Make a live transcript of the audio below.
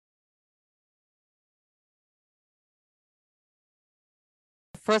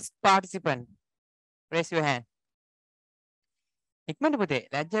first participant? Raise your hand. ඉක්මනට පුතේ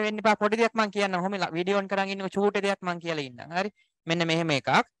ලැජ්ජ වෙන්න එපා පොඩි දෙයක් මම කියන්නම්. ඔහොම වීඩියෝ ඔන් කරන් ඉන්න චූටි දෙයක් මම කියලා ඉන්නම්. හරි. මෙන්න මෙහෙම එකක්.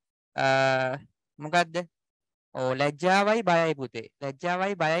 මොකද්ද? ඔව් ලැජ්ජාවයි බයයි පුතේ.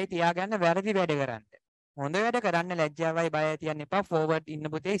 ලැජ්ජාවයි බයයි තියාගන්න වැරදි වැඩ කරන්න. හොඳ වැඩ කරන්න ලැජ්ජාවයි බයයි තියන්න එපා. ෆෝවර්ඩ් ඉන්න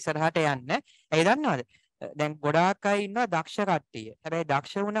පුතේ ඉස්සරහට යන්න. ඇයි දන්නවද? දැන් ගොඩාක් අය ඉන්නවා දක්ෂ කට්ටිය. හැබැයි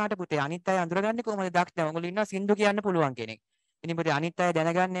දක්ෂ වුණාට පුතේ අනිත් අය අඳුරගන්නේ කොහොමද දක්ෂ? දැන් ඔයගොල්ලෝ ඉන්නවා සින්දු කියන්න පුළුවන් කෙනෙක්. ඉතින් පුතේ අනිත් අය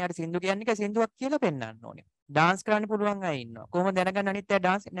දැනගන්න යාට සින්දු කියන්නේ එක සින්දුවක් කියලා පෙන්වන්න ඕනේ. ඩාන්ස් කරන්න පුළුවන් අය ඉන්නවා. කොහොමද දැනගන්න අනිත් අය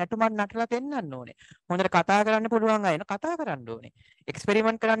ඩාන්ස් නැටුමක් නටලා පෙන්වන්න ඕනේ. හොඳට කතා කරන්න පුළුවන් අය කතා කරන්න ඕනේ.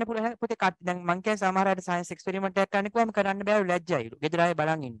 එක්ස්පෙරිමන්ට් කරන්න පුළුවන් පුතේ දැන් මං කියන්නේ සමහර අයට සයන්ස් එක්ස්පෙරිමන්ට් එකක් කරන්න කිව්වම කරන්න බෑ ලැජ්ජයිලු. ගෙදර අය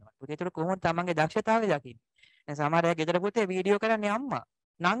බලන් ඉන්නවා. පුතේ ඒතර කොහොමද තමන්ගේ දක්ෂතාවය දකින්නේ? දැන් සමහර අය ගෙදර පුතේ වීඩියෝ කරන්නේ අම්මා,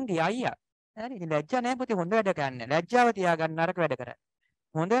 නංගි, අයියා. හරි ඉතින් ලැජ්ජා නැහැ පුතේ හොඳ වැඩ කරන්න. ලැජ්ජාව තියාගන්න නරක වැඩ කරන්න.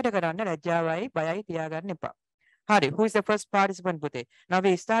 හොඳ වැඩ කරන්න ලැජ්ජාවයි බයයි තියාගන්න එපා. Hari, who is the first participant, Pute? Now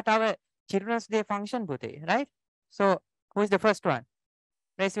we start our Children's Day function, Pute, right? So, who is the first one?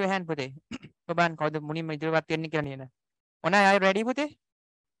 Raise your hand, Pute. Koban, kau the muni majorwat tiyan ni na. Ona, are you ready, Pute?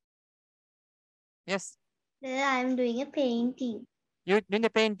 Yes. Sir, I am doing a painting. You doing the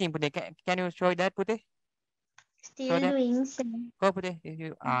painting, Pute? Can you show that, Pute? Still doing, sir. Go, Pute.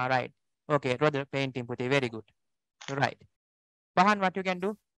 You are right. Okay, draw the painting, Pute. Very good. Right. Bahan, what you can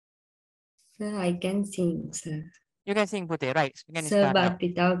do? Sir, I can sing, sir. You can sing, Pute, right? You can Sir, start but now.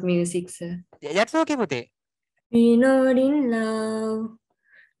 without music, sir. That's okay, Pute. We not in love,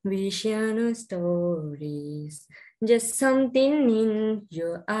 we share no stories, just something in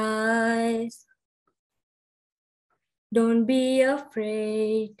your eyes. Don't be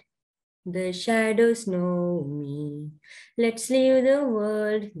afraid, the shadows know me. Let's leave the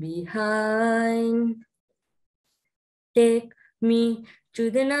world behind. Take me to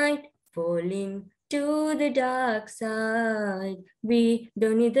the night, falling to the dark side. We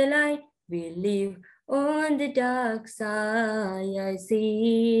don't need the light, we live on the dark side. I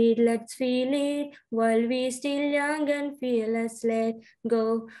see it, let's feel it, while we still young and fearless. Let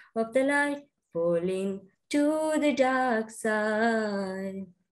go of the light, falling to the dark side.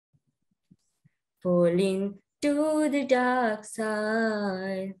 Falling to the dark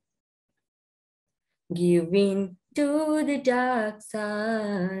side. Giving to the dark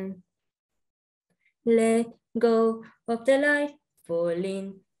side. Let go of the light,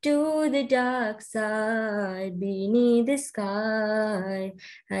 falling to the dark side. Beneath the sky,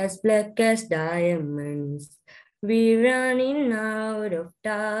 as black as diamonds, we're running out of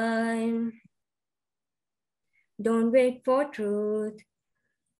time. Don't wait for truth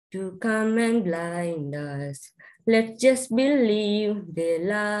to come and blind us. Let's just believe their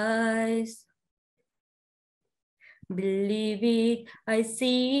lies. Believe it, I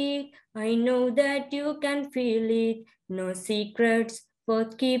see it, I know that you can feel it. No secrets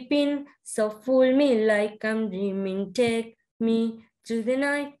worth keeping, so fool me like I'm dreaming. Take me through the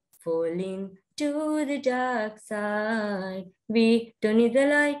night, falling to the dark side. We don't need the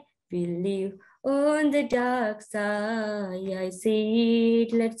light, we live on the dark side. I see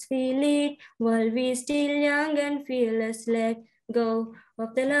it, let's feel it, while we still young and fearless. Let go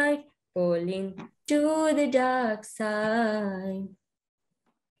of the light, falling to the dark side.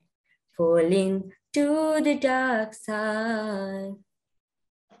 Falling to the dark side.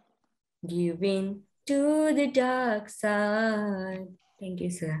 Giving to the dark side. Thank you,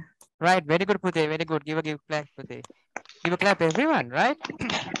 sir. Right, very good, Pute. Very good. Give a clap, Pute. Give a clap, everyone, right?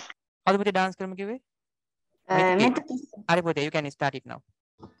 How do Pute dance? Hari, Pute, you can start it now.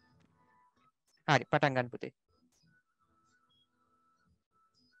 Hari, patangan, Pute.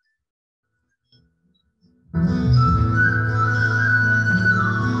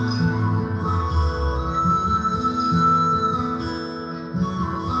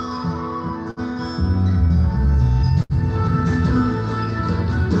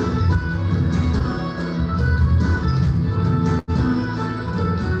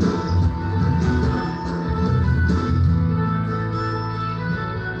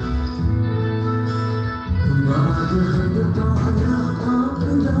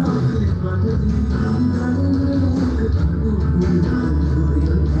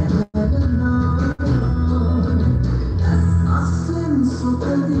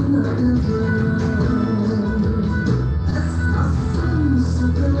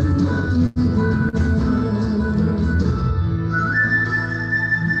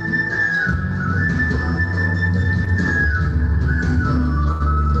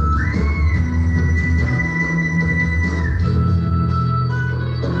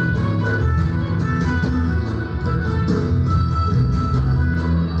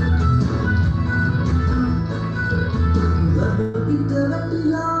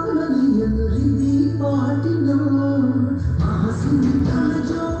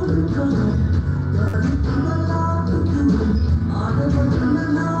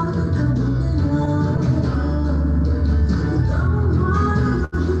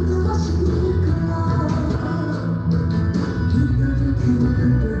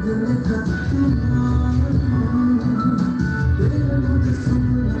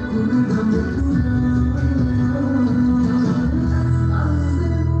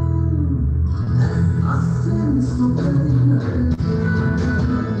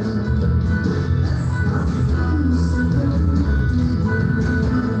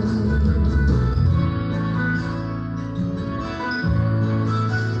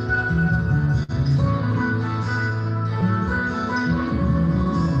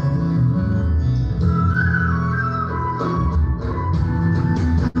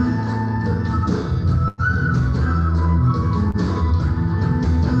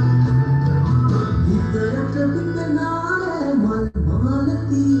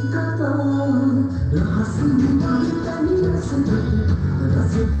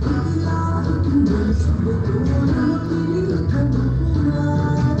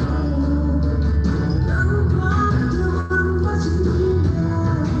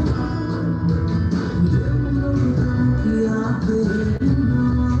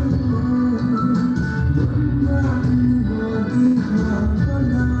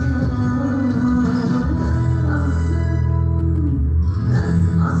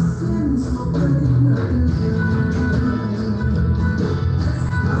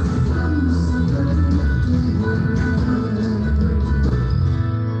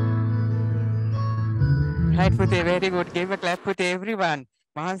 Right, Pute, very good. Give a clap, Pute, everyone.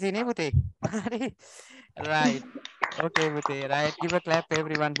 Mahansi ne, Pute. Right. Okay, Pute, right. Give a clap,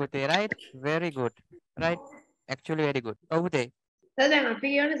 everyone, Pute, right? Very good. Right. Actually, very good. Oh, Pute. Sir, දැන් අපි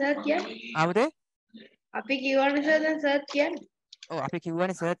කියවනේ sir කියන්නේ. Ah, Pute? අපි කියවනේ sir දැන් sir කියන්නේ. Oh, අපි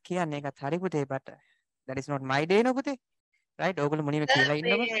කිව්වනේ sir කියන්නේ ඒකත් හරි පුතේ, but that is not my day no පුතේ. Right? ඕගොල්ලෝ මුනිම කියලා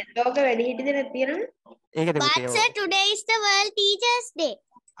ඉන්නකො. ලෝක වැඩි හිටි දෙනෙක් තියෙනවනේ. ඒකද But පුතේ. sir, today is the World Teachers Day.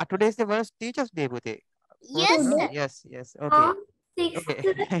 Today is the World Teachers Day පුතේ. Yes, No? sir. Yes. Okay.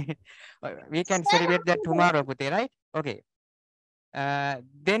 Okay. We can celebrate that tomorrow පුතේ, right? Okay.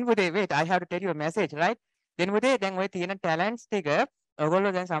 Then පුතේ, wait, I have to tell you a message, right? Then පුතේ දැන් ඔය තියෙන talents ටික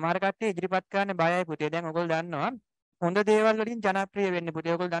ඔයගොල්ලෝ දැන් සමහර කට්ටිය ඉදිරිපත් කරන්න බයයි පුතේ. දැන් ඔයගොල්ලෝ දන්නවා හොඳ දේවල් වලින් ජනප්‍රිය වෙන්න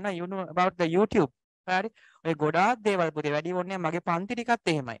පුතේ. ඔයගොල්ලෝ දන්නවා you know about the YouTube. හරි. ඔය ගොඩාක් දේවල් පුතේ වැඩි ඕනේ මගේ පන්ති ටිකත්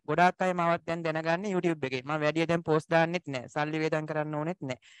එහෙමයි. ගොඩාක් අය මාවත් දැන් දැනගන්නේ YouTube එකේ. මම වැඩි දැන් post දාන්නෙත් නැහැ. සල්ලි වේදම් කරන්න ඕනෙත්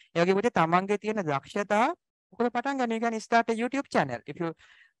නැහැ. ඒ වගේ පුතේ තමන්ගේ තියෙන දක්ෂතා ඔයගොල්ලෝ පටන් ගන්න. You can start a YouTube channel. If you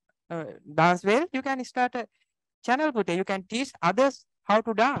dance well, you can start a channel පුතේ. You can teach others how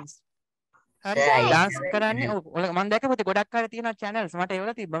to dance. හරි. dance කරන්නේ ඔය මම දැක්ක පුතේ ගොඩක් අය තියෙන channels මට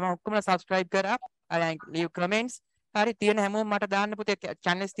ඒවල තිබ්බා. මම ඔක්කොම subscribe කරා. I leave comments. හරි තියෙන හැමෝම මට දාන්න පුතේ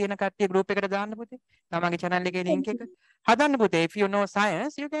channels තියෙන කට්ටිය group එකට දාන්න පුතේ. තමන්ගේ channel එකේ link එක හදන්න පුතේ. If you know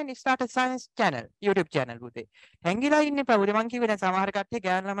science, you can start a science channel, YouTube channel පුතේ. හැංගිලා ඉන්න එපා පුතේ. මං කිව්වේ දැන් සමහර කට්ටිය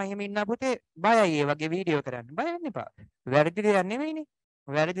ගෑනු ළමයි එහෙම ඉන්නා පුතේ. බයයි ඒ වගේ වීඩියෝ කරන්න. බය වෙන්න එපා. වැරදි දෙයක් නෙමෙයිනේ.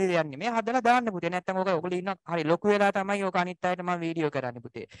 වැරදි දෙයක් නෙමෙයි. හදලා දාන්න පුතේ. නැත්තම් ඔයගොල්ලෝ ඉන්න හරි ලොකු වෙලා තමයි ඔක අනිත් අයට මම වීඩියෝ කරන්නේ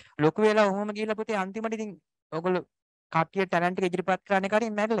පුතේ. ලොකු වෙලා ඔහොම ගිහලා පුතේ අන්තිමට ඉතින් ඔයගොල්ලෝ කට්ටිය ටැලන්ට් එක ඉදිරිපත් කරන්න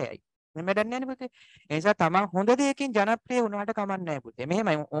කරේ මැරලා යයි. මේ වැඩක් නැහැ පුතේ. ඒ නිසා තමන් හොඳ දෙයකින් ජනප්‍රිය වුණාට කමක් නැහැ පුතේ.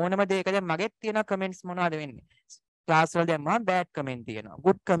 මෙහෙමයි ඕනම දෙයක දැන් මගෙත් තියෙන කමෙන්ට්ස් මොනවද වෙන්නේ? ක්ලාස් වල දැන් මම බෑඩ් කමෙන්ට් තියෙනවා.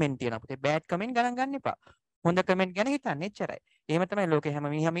 ගුඩ් කමෙන්ට් තියෙනවා පුතේ. බෑඩ් කමෙන්ට් ගණන් ගන්න එපා. හොඳ කමෙන්ට් ගැන හිතන්න එච්චරයි. එහෙම තමයි ලෝකේ හැම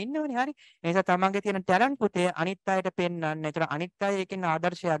මිනිහම ඉන්නවනේ හරි. ඒ නිසා තමන්ගේ තියෙන ටැලන්ට් පුතේ අනිත් අයට පෙන්වන්න. ඒතර අනිත් අය ඒකෙන්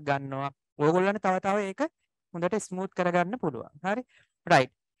ආදර්ශයක් ගන්නවා. ඕගොල්ලන්ට තව තව ඒක හොඳට ස්මූත් කරගන්න පුළුවන්. හරි.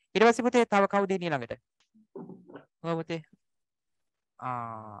 right. ඊට පස්සේ පුතේ තව කවුද ඉන්නේ ළඟට? ඔව් පුතේ.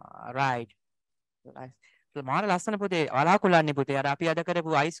 right. මාර ලස්සන පුතේ වලාකුළන්නේ පුතේ අර අපි අද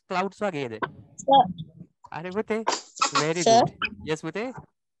කරපු ice clouds වගේද? අර පුතේ very Sir? good. Yes පුතේ.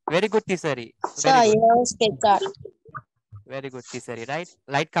 Very good Tisari. Sir, you have sketch art. Very good Tisari, right?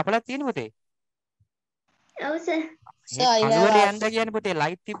 Light කපලා තියෙන පුතේ. Oh, sir. Sir, you have කළුවරේ art. යන්න කියන්නේ පුතේ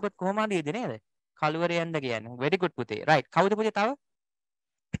light තිබ්බොත් කොහොමද ඉද නේද? කළුවරේ යන්න කියන්නේ. Very good පුතේ. Right. කවුද පුතේ තව?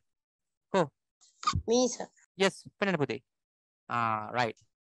 කො? Me, sir. Yes, පෙන්නන පුතේ. Right.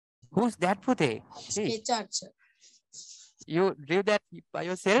 Who's that පුතේ? See, Sketch art, sir. you drew that by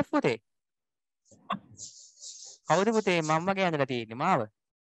yourself පුතේ. කවුද පුතේ මම්මගේ ඇඳලා තියෙන්නේ මාව?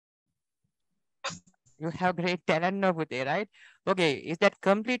 You have great talent no පුතේ, right? Okay, is that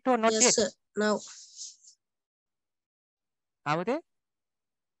complete or not Yes, yet? sir. Now, පුතේ?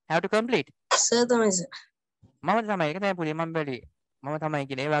 Have to complete. sir, තමයි sir. මම තමයි ඒක තමයි පුතේ මම බැලුවේ. මම තමයි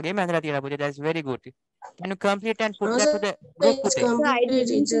කියලා. ඒ වගේම ඇඳලා තියෙනවා පුතේ. That's very good. Can you complete and put No, that sir. to the group It's පුතේ? complete.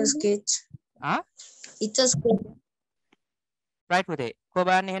 It's a sketch. Ah? It's a sketch. Right පුතේ. කො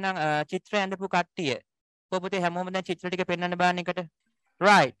බලන්න එහෙනම් චිත්‍ර ඇඳපු කට්ටිය. කො පුතේ හැමෝම දැන් චිත්‍ර ටික පෙන්වන්න බලන්න එකට.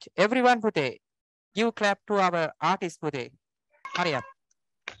 Right. Everyone පුතේ. Give clap to our artist පුතේ. Hurry up.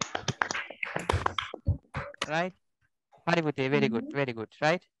 Right. හරි පුතේ. Very good. Very good.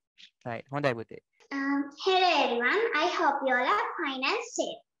 Right. Right. හොඳයි පුතේ. Hello everyone. I hope you all are fine and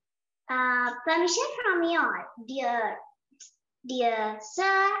safe. Permission from you all, dear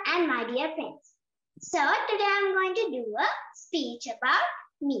sir and my dear friends. So today I'm going to do a speech about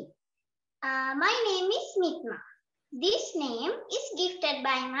me. My name is Mitma. This name is gifted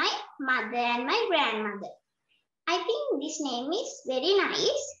by my mother and my grandmother. I think this name is very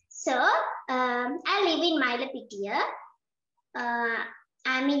nice. So I live in Mylapitiya.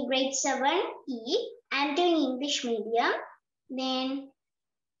 I'm in grade 7E. I'm doing English medium. Then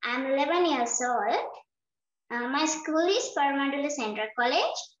I'm 11 years old. My school is Paramandula Central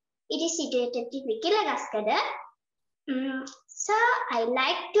College. It is situated in Vikilagaskada. So I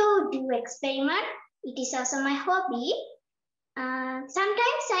like to do experiment. It is also my hobby.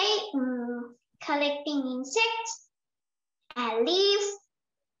 Sometimes I collecting insects and leaves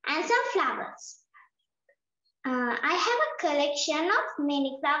and some flowers. I have a collection of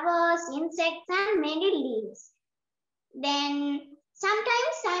many flowers, insects and many leaves. Then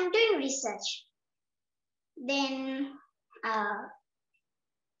sometimes I'm doing research. Then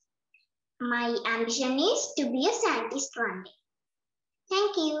my ambition is to be a scientist one day.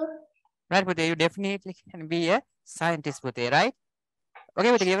 Thank you. Right පුතේ. You definitely can be a scientist පුතේ, right?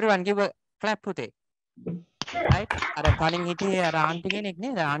 Okay පුතේ. Everyone give a clap පුතේ. right අර කලින් හිටියේ අර aunty කෙනෙක්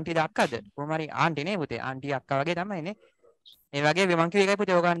නේද ආන්ටි දක්කද කොහොම හරි ආන්ටි නේ පුතේ ආන්ටි අක්කා වගේ තමයි නේ ඒ වගේ මං කිව්ව එකයි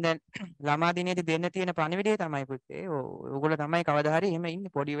පුතේ ඕගන් දැන් ළමා දිනේදී දෙන්න තියෙන පණිවිඩය තමයි පුතේ ඕගොල්ලෝ තමයි කවදා හරි එහෙම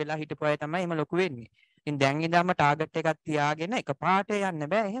ඉන්නේ පොඩි වෙලා හිටපු අය තමයි එහෙම ලොකු වෙන්නේ ඉතින් දැන් ඉඳන්ම ටාගට් එකක් තියාගෙන එකපාරට යන්න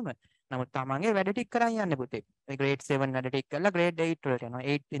බෑ එහෙම නමුත් තමන්ගේ වැඩ ටික කරන් යන්න පුතේ ඒ grade 7 වැඩ ටික කරලා grade 8 වලට යනවා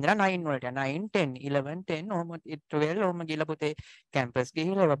 8 ඉඳලා 9 වලට යනවා 9 10 11 10 ඔහොම 12 ඔහොම ගිහලා පුතේ කැම්පස්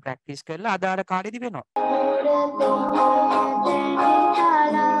ගිහිල්ලා ඒවා ප්‍රැක්ටිස් කරලා අදාළ කාලෙදි වෙනවා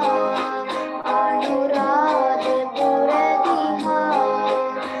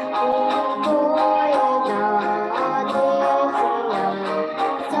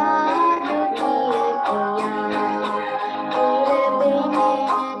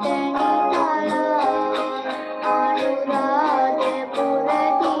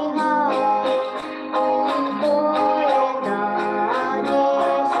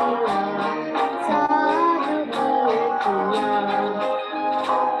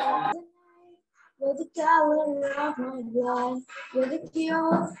You're the color of my life. You're the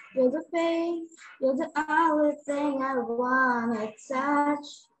cure, you're the pain, you're the only thing I wanna touch.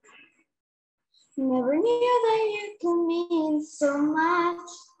 Never knew that you could mean so much,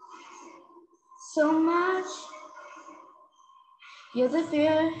 so much. You're the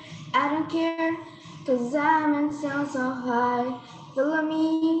fear, I don't care, 'cause I'm in so high. Follow me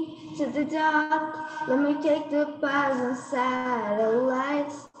to the dark, let me take the paths and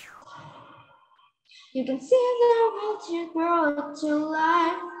satellites. You can see the world you grow to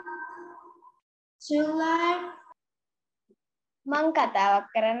life, to life. මං කතාවක්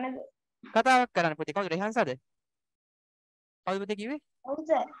කරන්නද? කතාවක් කරන්න පුතේ කවුද රෙහන්සද කවුද පුතේ කිව්වේ ඔව්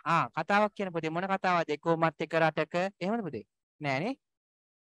සර්. කතාවක් කියන පුතේ මොන කතාවක්ද එක්කෝ මත් එක්ක රටක එහෙමද පුතේ නෑනේ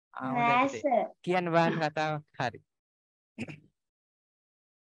හොඳයි නෑ පුතේ සර්. කියන්න බලන්න කතාවක් හරි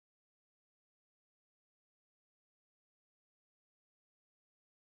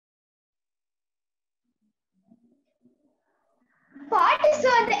පාටි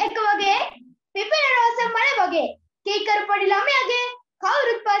සුවඳ එක වගේ පිපෙන රෝස මල වගේ කීකරු පොඩි ළමයාගේ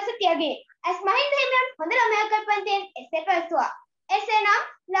කවුරුත් පාසතියගේ ඇස් මහින්ද හිමියන් හොඳ ළමයා කල්පන්තයෙන් එසේ පැවසුවා. එසේනම්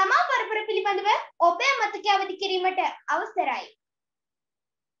ළමා පරපුර පිළිබඳව ඔබේ මතකය අවදි කිරීමට අවසරයි.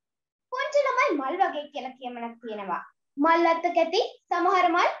 පුංචි ළමයි මල් වගේ කියලා කියමනක් තියෙනවා. මල් අත්තක ඇති සමහර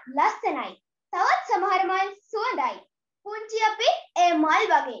මල් ලස්සනයි. තවත් සමහර මල් සුවඳයි. පුංචි අපි ඒ මල්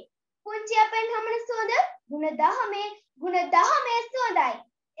වගේ. පුංචි අපෙන් හමන සුවඳ ගුණ දහමේ සුවඳයි.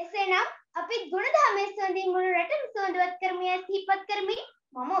 එසේනම් අපි ගුණ දහමේ සුවඳින් මුළු රටම සුවඳවත් කරමු යයි සිහිපත් කරමින්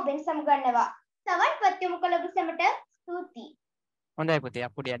මම ඔබෙන් සමුගන්නවා. තවත් පත්‍යම කළ ඔබ සැමට ස්තුතියි. හොඳයි පුතේ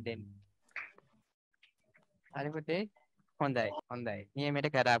අප්පුඩියක් දෙන්න හරි පුතේ හොඳයි නියමයට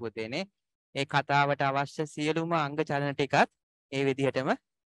කරා පුතේනේ ඒ කතාවට අවශ්‍ය සියලුම අංග චලන ටිකත් ඒ විදිහටම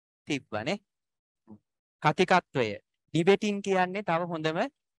තිබ්බනේ කතිකත්වය ඩිබේටින් කියන්නේ තව හොඳම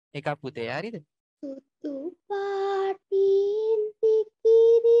එකක් පුතේ හරිද සුදු පාටින්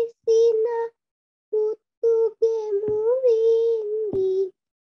තිකිරිසින පුතුගේ මුවින්දි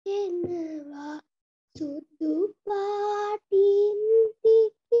එනවා සුදු පාටින්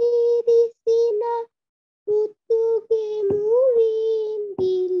තිකිරිසින පුතුගේ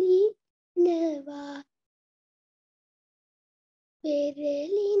මුවින්දිලි නවා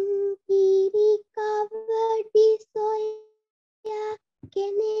පෙරලින් කිරි කවඩි සොයා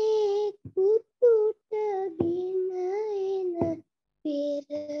කෙනෙක් පුතුටගෙන එන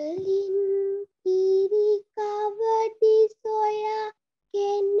පෙරලින් කිරි කවඩි සොයා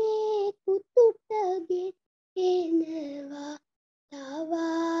කෙනෙක් පුතුටගෙන එනවා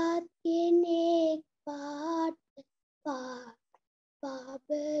තවත් කෙනෙක්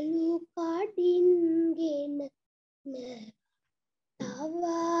පාබලු කඩින්ගෙන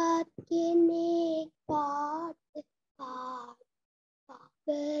තවත් කෙනෙක්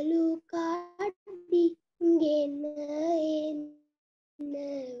පාබලු කඩින්ගෙන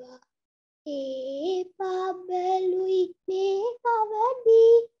එනවා ඒ පාබලුයි මේ කවඩි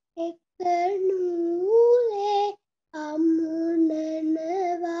එක නූලේ අමුණනවා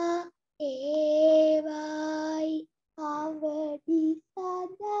ඒවයි කවඩි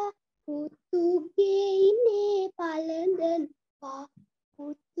සදා පුතුගේ ඉනේ පළඳනවා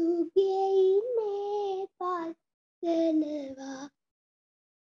පුතුගේ ඉනේ පළඳනවා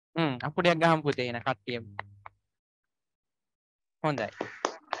අප්පුඩියක් ගහමු පුතේ එන කට්ටියම හොඳයි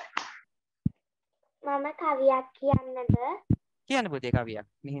මම කවියක් කියන්නද කියන්න පුතේ කවියක්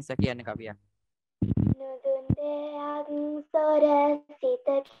මිහින්ස කියන්න කවියක් නුදුන් දෙයක් සොර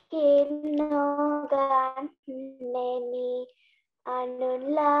සිතකින් නොගන්නෙමි අනුන්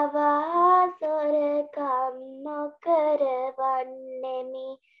ලවා සොරකම් නොකරවන්නෙමි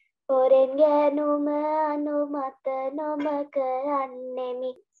පොරෙන් ගෑනුම අනුමත නොම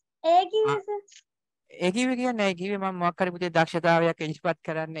කරන්නෙමි. ඒ කිව්වේ සර්. ඒ කිව්වේ කියන්නේ ඒ කිව්වේ මම මොකක් හරි පුතේ දක්ෂතාවයක් ඉස්පත්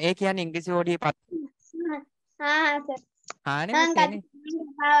කරන්න. ඒ කියන්නේ ඉංග්‍රීසි හොඩියේ පත්. සර්. හානේ මම පුතේනේ.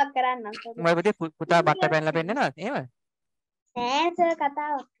 කතාවක් කරන්නම් සර්. මම පුතේ පුතා බත්ත පැනලා පෙන්නනවද? එහෙම? නෑ සර්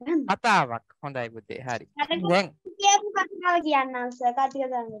කතාවක් කරන්න. කතාවක්. හොඳයි පුතේ. හරි. දැන් කියපු කතාව කියන්නම් සර් කටික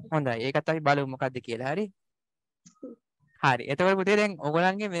ගන්නට. හොඳයි. ඒකත් අපි බලමු මොකද්ද කියලා. හරි. හරි. එතකොට පුතේ දැන්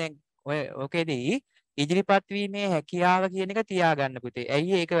ඕගොල්ලන්ගේ දැන් ඔය ඕකේදී ඉදිරිපත් වීමේ හැකියාව කියන එක තියාගන්න පුතේ.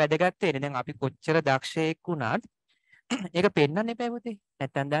 ඇයි ඒක වැදගත් වෙන්නේ? දැන් අපි කොච්චර දක්ෂයෙක් වුණත් ඒක පෙන්වන්න එපා පුතේ.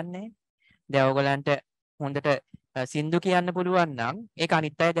 නැත්තම් දන්නේ නැහැ. දැන් ඕගොල්ලන්ට හොඳට සින්දු කියන්න පුළුවන් නම් ඒක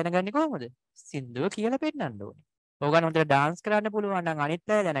අනිත් අය දැනගන්නේ කොහොමද? සින්දුව කියලා පෙන්වන්න ඕනේ. ඕගොල්ලන් හොඳට ඩාන්ස් කරන්න පුළුවන් නම් අනිත්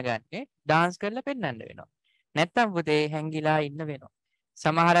අය දැනගන්නේ ඩාන්ස් කරලා පෙන්වන්න වෙනවා. නැත්තම් පුතේ හැංගිලා ඉන්න වෙනවා.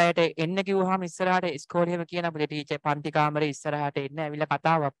 සමහර අයට එන්න කිව්වහම ඉස්සරහට ඉස්කෝලේම කියන පුතේ ටීචර් පන්ති කාමරේ ඉස්සරහට එන්න ඇවිල්ලා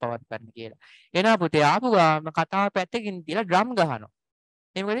කතාවක් පවත්වන්න කියලා. එනවා පුතේ ආපු ගාම කතාව පැත්තකින් තියලා ඩ්‍රම් ගහනවා.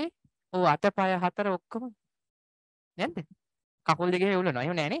 ඒ මොකද? ඔව් අතපය හතර ඔක්කොම නැද්ද? කකුල් දෙකේ වේවුලනවා.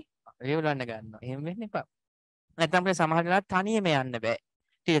 එහෙම නෑනේ. වේවුලන්න ගන්නවා. එහෙම වෙන්න එපා. නැත්නම් අපේ සමහර වෙලාවට තනියම යන්න බෑ.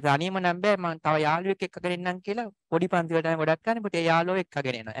 ටික තනියම නම් බෑ මම තව යාළුවෙක් එක්කගෙන එන්නම් කියලා පොඩි පන්ති වලට ගොඩක් ගන්න පුතේ යාළුවෝ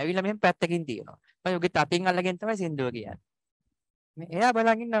එක්කගෙන එනවා. ඇවිල්ලා මෙහෙම පැත්තකින් තියනවා. මම ඔගේ තතින් අල්ලගෙන තමයි සින්දුව කියන්නේ. එයා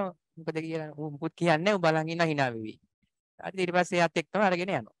බලන් ඉන්නවා මොකද කියලා ඌ මුකුත් කියන්නේ ඌ බලන් ඉන්නවා hina වෙවි. හරි ඊට පස්සේ එයාත් එක්කම අරගෙන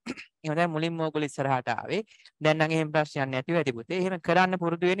යනවා. එහෙනම් දැන් මුලින්ම ඕගොල්ලෝ ඉස්සරහට ආවේ. දැන් නම් එහෙම ප්‍රශ්නයක් නැතිව ඇති පුතේ. එහෙම කරන්න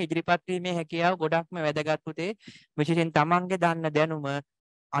පුරුදු වෙන ඉදිරිපත් වීමේ හැකියාව ගොඩක්ම වැදගත් පුතේ. විශේෂයෙන් තමන්ගේ දන්න දැනුම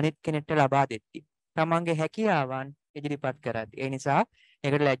අනිත් කෙනෙක්ට ලබා දෙtti. තමන්ගේ හැකියාවන් ඉදිරිපත් කරද්දී. ඒ නිසා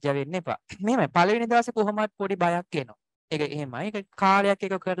ඒකට ලැජ්ජා වෙන්න එපා. මෙහෙමයි පළවෙනි දවසේ කොහොමවත් පොඩි බයක් එනවා. ඒක එහෙමයි. ඒක කාලයක්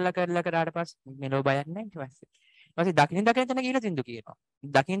එක කරලා කරාට පස්සේ මෙලෝ බයක් නැහැ ඊට පස්සේ. ඊපස්සේ දකින්න තැන ගිහින් සින්දු කියනවා.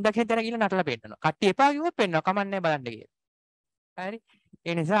 දකින්න තැන ගිහින් නටලා පෙන්නනවා. කට්ටිය එපා කිව්වොත් පෙන්නනවා. කමන්නේ බලන්න කියලා. හරි.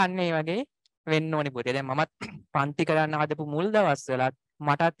 ඒ නිසා අන්න ඒ වගේ වෙන්න ඕනේ පුතේ. දැන් මමත් පන්ති කරන්න හදපු මුල් දවස්වලත්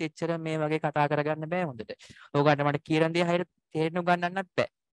මටත් එච්චර මේ වගේ කතා කරගන්න බෑ හොඳට. ඕකට මට කියන දේ හරියට තේරුම් ගන්නන්නත් බෑ.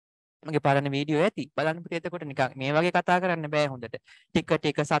 මගේ පරණ වීඩියෝ ඇති. බලන්න පුතේ එතකොට නිකන් මේ වගේ කතා කරන්න බෑ හොඳට.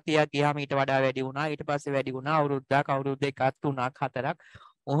 ටික සතියක් ගියාම ඊට වඩා වැඩි වුණා. ඊට පස්සේ වැඩි වුණා. අවුරුද්දක් අවුරුදු දෙකක් තුනක් හතරක්.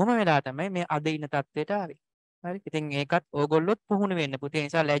 ඔහොම වෙලා තමයි මේ අද ඉන්න තත්ත්වයට ආවේ. හරි. ඉතින් ඒකත් ඕගොල්ලොත් පුහුණු වෙන්න පුතේ.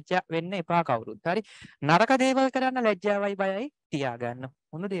 නිසා ලැජ්ජා වෙන්න එපා කවුරුත්. හරි. නරක දේවල් කරන්න ලැජ්ජාවයි බයයි තියාගන්න.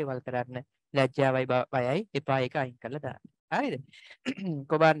 හොඳ දේවල් කරන්න ලැජ්ජාවයි බයයි එපා ඒක අයින් කරලා දාන්න. හරිද?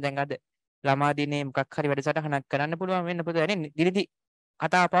 කොබාන් දැන් අද ළමා දිනේ මොකක් හරි වැඩසටහනක් කරන්න පුළුවන් වෙන්න පුතේ. නේ දිරිදි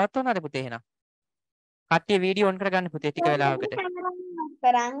කතාව පවත්වන්නද පුතේ එහෙනම්? කට්ටිය වීඩියෝ ඔන් කරගන්න පුතේ ටික වෙලාවකට.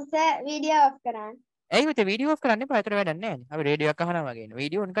 කරන් සර් වීඩියෝ ඔෆ් කරන්න. ඇයි පුතේ වීඩියෝ ඔෆ් කරන්න එපා. ඒතර වැඩක් නැහැ නේ. අපි රේඩියෝ එක අහනවා වගේ නේ.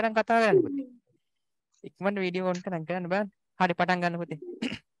 වීඩියෝ ඔන් කරන් කතා කරන්න පුතේ. ඉක්මනට වීඩියෝ ඔන් කරන් කරන්න බලන්න. හරි පටන් ගන්න පුතේ.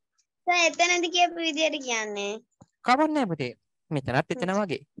 සර් එතනදි කියපු විදියට කියන්නේ. කවන්නේ පුතේ. මෙතනත් එතන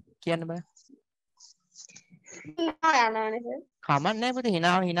වගේ. කියන්න බලන්න. යනවනේ සර්. කමන්නේ පුතේ.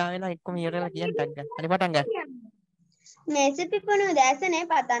 hina වෙලා එක්කම ඉවරලා කියන්න ටක් ගන්න. හරි පටන් ගන්න. මේස පිපුණු දැසනේ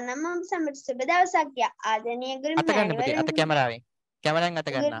පතන්නම් මම සම්මත සුබ දවසක් යා ආදරණීය ගුරු අත ගන්න පුතේ. අත කැමරාවෙන්. කැමරෙන් අත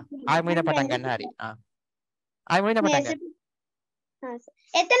ගන්න. ආයෙ මුලින්ම පටන් ගන්න හරි. ආයෙ මුලින්ම පටන් ගන්න. හා සර්.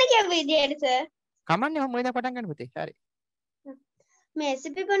 එතන කියපු විදියට සර්. කමන්නේ මුලින්ම පටන් ගන්න පුතේ. හරි. මේස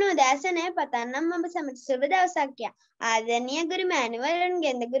පිපුණු දැසනේ පතන්නම් මම සම්මත සුබ දවසක් යා ආදරණීය ගුරු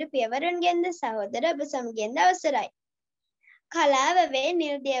මෑණිවරුන්ගෙන්ද ගුරු පියවරුන්ගෙන්ද සහෝදර ඔබ සමගින්ද අවසරයි. කලාවේ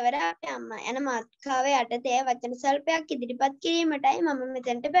නිල් දේවර අපේ අම්මා යන මාතෘකාවේ යටතේ වචන සල්පයක් ඉදිරිපත් කිරීමටයි මම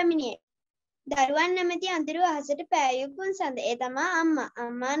මෙතනට පැමිණියේ. දරුවන් නැමැති අඳුරු අහසට පෑයුකුන් සඳ ඒ තමා අම්මා.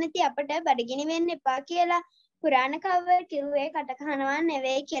 අම්මා නැති අපට බඩගිනි වෙන්න එපා කියලා පුරාණ කව්වර කිව්වේ කට කනවා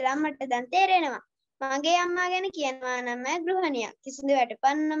නෙවෙයි කියලා මට දැන් තේරෙනවා. මගේ අම්මා ගැන කියනවා නම් ගෘහණියක්. කිසිදු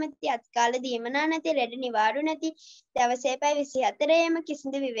වැටපන් නැමැති අත්කාල දීමනා නැති ලෙඩ නිවාඩු නැති දවසේ පැය 24ේම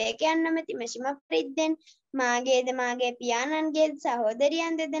කිසිදු විවේකයක් නැමැති මෙෂිම පරිද්දෙන් මාගේද මාගේ පියාණන්ගේද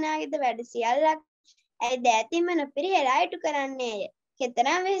සහෝදරියන් දෙදෙනාගේද වැඩ සියල්ලක් ඇයි දෑතින්ම නොපිරිහෙලා ඉටු කරන්නේය.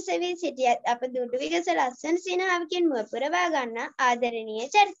 කෙතරම් වෙහෙස වී සිටියත් අප දුටු විගස ලස්සන සිනහවකින් මුව පුරවා ගන්නා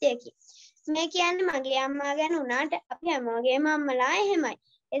ආදරණීය චරිතයකි. මේ කියන්නේ මගේ අම්මා ගැන උනාට අපි හැමෝගේම අම්මලා එහෙමයි.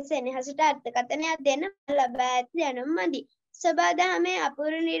 ඒ සෙනෙහසට අර්ථකථනයක් දෙන්න ලබා ඇති දැනුම් මදි. සබාදහමේ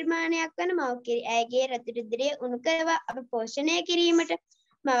අපූර්ව නිර්මාණයක් වන මව්කිරි ඇයගේ රතුරුදිරිය උණු කරවා අප පෝෂණය කිරීමට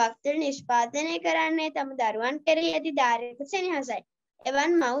මවක් තුළ නිෂ්පාදනය කරන්නේ තම දරුවන් කෙරෙහි ඇති ධාර්මික සෙනෙහසයි.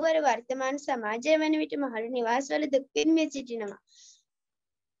 එවන් මව්වරු වර්තමාන සමාජය වන විට මහලු නිවාසවල දුක් විඳින්න සිටිනවා.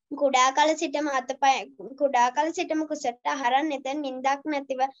 කුඩා කල සිටම කුසට අහරන් නැතන් නින්දක්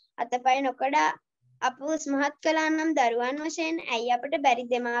නැතිව අතපය නොකඩා අප උස්මහත් කළා නම් දරුවන් වශයෙන් ඇයි අපට බැරි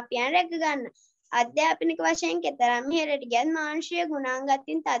දෙමාපියන් රැක ගන්න. අධ්‍යාපනික වශයෙන් කෙතරම් ඉහළට ගියත් මානුෂීය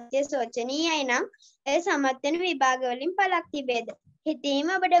ගුණාංගයන් තත්ත්වය සෝචනීයයි නම් එය සමත් වෙන විභාග වලින් පළක් තිබේද. හිතීම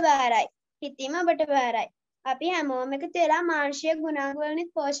ඔබට බාරයි. හිතීම ඔබට බාරයි. අපි හැමෝම එකතු වෙලා මානසික ගුණාංග වලින්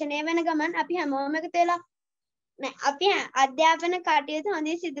පෝෂණය වෙන ගමන් අපි හැමෝම එකතු වෙලා අපි අධ්‍යාපන කටයුතු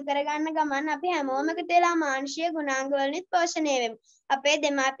හොඳින් සිදු කරගන්න ගමන් අපි හැමෝම එකතු වෙලා මානසික ගුණාංග වලින් පෝෂණය වෙමු. අපේ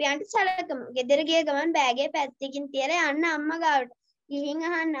දෙමාපියන්ට සැලකමු. ගෙදර ගිය ගමන් බෑගේ පැත්තකින් තියලා යන්න අම්මා ගාවට. ගිහින්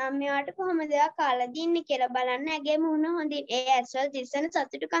අහන්න අම්මයාට කොහොමද ඔයා කාලා දින්නේ කියලා බලන්න ඇගේ මුහුණ හොඳින්. ඒ ඇස්වල දිස්සන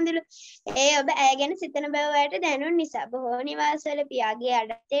සතුටු කඳුළු. ඒ ඔබ ඇය ගැන සිතන බව ඔයාලට දැනුන නිසා බොහෝ නිවාසවල පියාගේ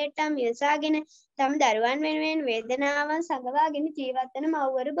අඩතේටම් විසාගෙන තම දරුවන් වෙනුවෙන් වේදනාවන් සඟවාගෙන ජීවත් වන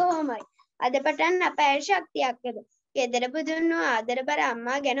මව්වරු බොහෝමයි. අද පටන් අප ඇයට ශක්තියක් ලැබ. ගෙදර බුදුන් වූ ආදරබර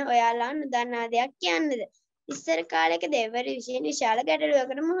අම්මා ගැන ඔයාලා නොදන්නා දෙයක් කියන්නද? ඉස්සර කාලයක දෙවිවරු විසින් විශාල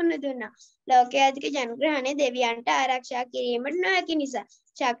ගැටලුවකට මුහුණ දුන්නා. ලෝකයාධික ජනග්‍රහණය දෙවියන්ට ආරක්ෂා කිරීමට නොහැකි නිසා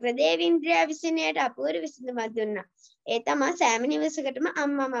චක්‍රදේවීන්ද්‍රයා විසින් එයට අපූර්ව විසඳුමක් දුන්නා. ඒ තමයි සෑම නිවසකටම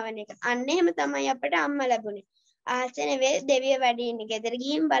අම්මා මවන එක. අන්න එහෙම තමයි අපට අම්මා ලැබුණේ. ආසන වේ දෙවියෝ වැඩි ඉන්නේ. ගෙදර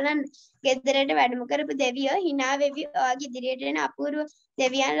ගිහින් බලන්න. ගෙදරට වැඩම කරපු දෙවියෝ hina වෙවි ඔයාගේ ඉදිරියට එන අපූර්ව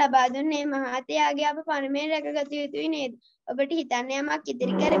දෙවියන් ලබා දුන්නේ මහතයාගේ අප පණමේ රැකගත යුතුයි නේද? ඔබට හිතන්න යමක්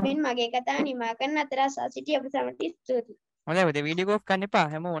ඉදිරි කරමින් මගේ කතාව නිමා කරන අතර අසා සිටි ඔබ සමට ස්තුතියි. හොඳයි පුතේ වීඩියෝ කෝප් ගන්න එපා.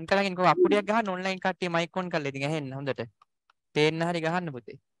 හැමෝම ඔන් කරගෙන කොහොම අප්පුඩියක් ගහන්න ඔන්ලයින් කට්ටිය මයික් ඔන් කරලා ඉතින් ඇහෙන්න හොඳට. තේන්න හරි ගහන්න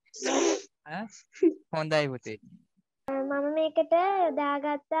පුතේ. ඈ හොඳයි පුතේ. මම මේකට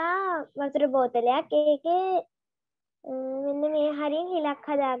දාගත්තා වතුර බෝතලයක්. ඒකේ මෙන්න මේ හරියෙන් හිලක්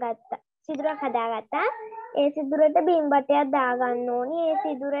හදාගත්තා. සිදුරක් හදාගත්තා. ඒ සිදුරට බීම් බටයක් දාගන්න ඕනි. ඒ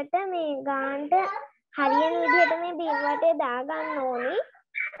සිදුරට මේ ගානට හරියන විදිහට මේ බීම් බටේ දාගන්න ඕනි.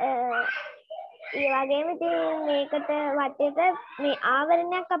 ඒ වගේම ඉතින් මේකට වටේට මේ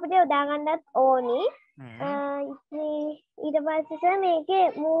ආවරණයක් අපිට යොදා ගන්නත් ඕනි. ඊට පස්සේ මේකේ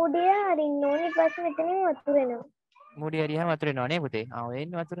මූඩිය අරින්න ඕනි. ඊට පස්සේ මෙතනින් වතුර එනවා. මූඩිය හරියම වතුර එනවා නේ පුතේ. ආ ඔය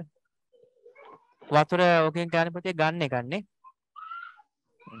ඉන්නේ වතුර. වතුර ඔකෙන් ගන්න පුතේ ගන්න එකන්නේ.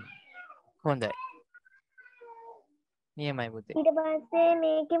 හොඳයි. නියමයි පුතේ. ඊට පස්සේ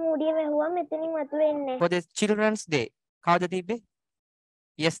මේකේ මූඩිය වැහුවම මෙතනින් වතුර එන්නේ නැහැ. For the children's day. කවුද තිබ්බේ?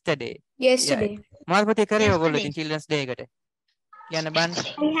 Yesterday. Yesterday. මොනවද පුතේ කරේ ඔයගොල්ලෝ ඉතින් children's day එකට? කියන්න බන්න.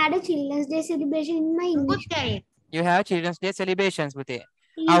 We had a Children's Day celebration in my English. You have children's day celebrations පුතේ.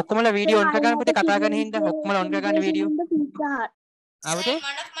 ආ ඔක්කොමලා වීඩියෝ ඔන් කරගන්න පුතේ කතා කරන හින්දා ඔක්කොමලා ඔන් කරගන්න වීඩියෝ. ආ පුතේ? In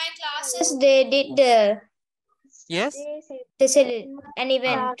one of my classes, they did Yes. an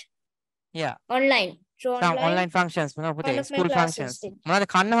event Yeah. online. So Some online functions මොනවද පුතේ? One of my School classes functions. did. මොනවද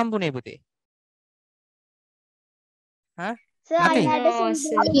කන්න හම්බුනේ පුතේ? Huh? Sir, I Nothing. had a No, sir.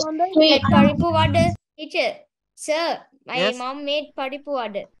 celebration on the Made paripu vada, teacher. Sir, my Yes. mom made paripu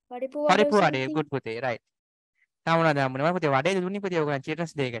vada. Paripu vada. පරිප්පු was vadai something- good පුතේ right. තාමනද හම්බුනේ මම පුතේ වඩේ දුන්නේ පුතේ ඔයගොල්ලන්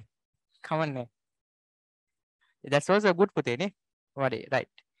children's day එකට. කවන්නේ. That's also good පුතේ නේ. වඩේ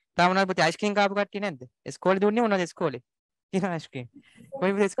right. තාමනද පුතේ ice cream කාපු කට්ටිය නැද්ද? ඉස්කෝලේ දුන්නේ මොනවද ඉස්කෝලේ? තියෙන ice cream.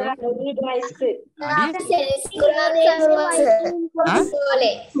 කොයි පුතේ ඉස්කෝලේ?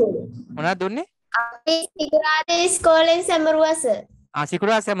 මොනවද දුන්නේ? ඉස්කෝලෙන් සැමරුවා සර්.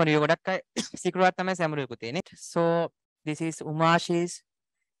 සිකුරා සැමරුවේ ගොඩක් අය සිකුරා තමයි සැමරුවේ පුතේ නේ. So this is Umashi's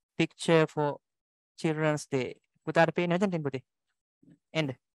picture for children's day. පුතාට පේන්නේ නැද්ද පුතේ? එන්න.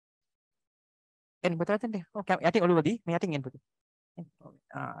 එන්න පුතාට එන්න. ඔව් යටින් ඔළුවදී මේ යටින් එන්න පුතේ.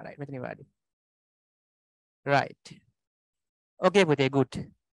 right මෙතන වාඩි. Right. Okay පුතේ good.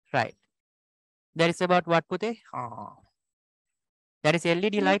 Right. That is about what පුතේ? That is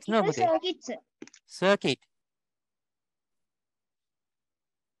LED lights no පුතේ? Circuit.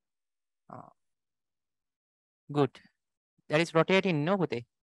 Good. That is rotating no පුතේ?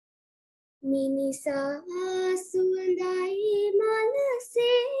 මිනිසා සුවඳයි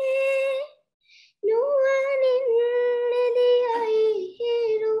මනසේ නුවණින් එළියයි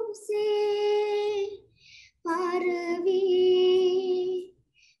හිරුසේ පරවි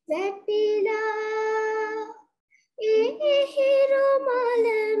වැටිලා ඒ හිරු මල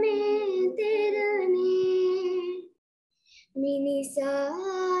මේ දෙරනේ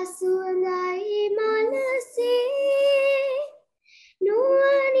මිනිසා සුවඳයි මනසේ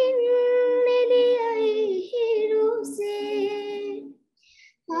නුවණින් එළියයි හිරුසේ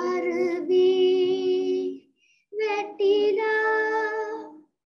පරවි වැටිලා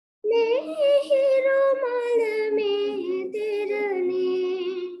මේ හිරු මල මේ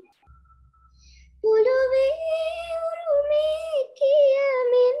දෙරනේ පොළොවේ උරුමේ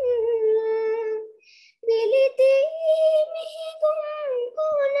කියමින් විලිදී මිහිගුම්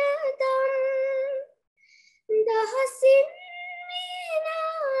කුණදම් දහසින්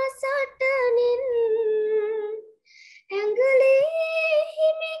මීනා සටනින් ඇඟලේ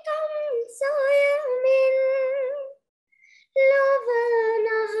හිමිකම් සොයමින් ලොව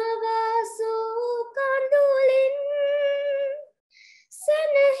නහවාසෝ කඳුලින්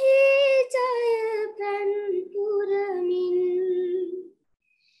වනහි ජය පැන් පුරමින්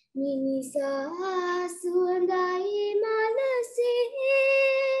මිනිසා සුවඳයි මනසේ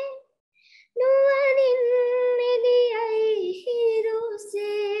නුවණින් එළියයි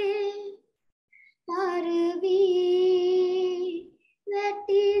හිරුසේ පරවී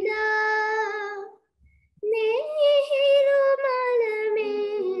වැටිලා මේ හිරු මල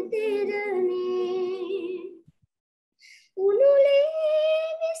මේ දෙරනේ උනුලේ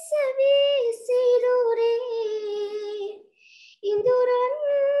විසවී සිරුරේ ඉඳුරන්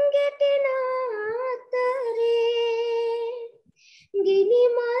ගැටෙන අතරේ ගිනි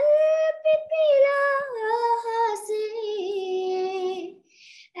මල් පිපිලා හසේ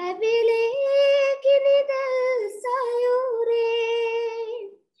ඇවිලේ ගිනිදල් සයුරේ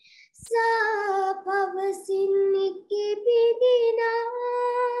සා පවසින් නිකිබිදිනා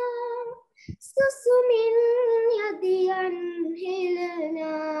සුසුමින් යදියන්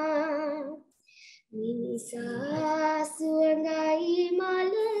හෙලනා මිනිසා සුවඳයි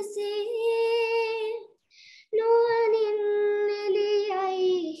මලසේ නුවණින්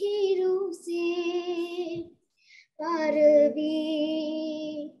එළියයි හිරුසේ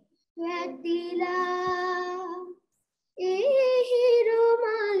පරවී වැටිලා ඒ හිරු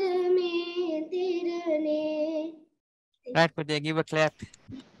මල මේ තිරනේ. Right, Pute, give a clap.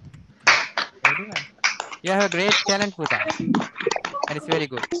 Everyone. You have a great talent, Puta. That is very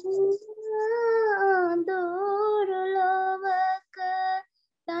good. දොරලොවක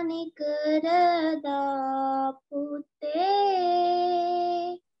තනිකරදා පුතේ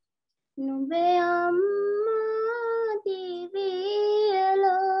නුඹේ අම්මා දිවිය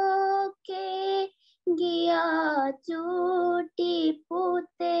ලෝකේ ගියා චූටි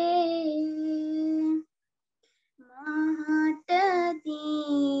පුතේ මහටදී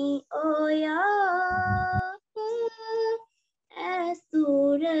ඔයා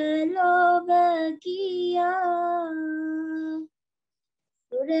ඇසුර ලොව ගියා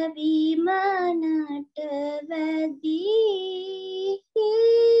සුරබිමනට වැදී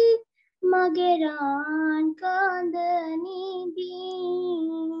මගෙරාන් කඳ නිදී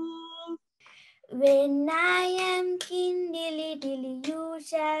When I am king, dilly dilly, you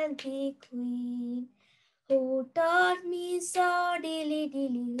shall be queen. Who taught me so, dilly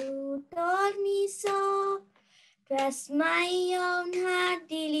dilly, who taught me so? 'Twas my own heart,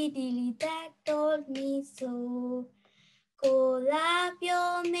 dilly dilly, that told me so. Call up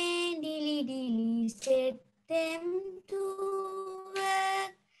your men, dilly dilly, set them to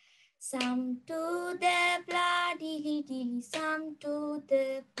work. Some to the blood, dilly dilly, some to the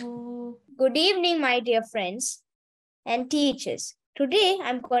poor. Good evening, my dear friends and teachers. Today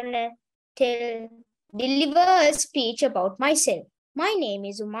I'm gonna deliver a speech about myself. My name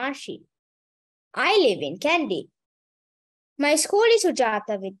is Umarshi. I live in Kandy. My school is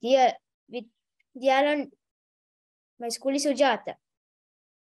Sujata My school is Sujata.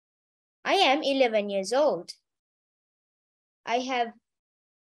 I am 11 years old. I have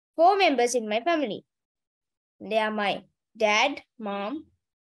 4 members in my family. They are my dad, mom,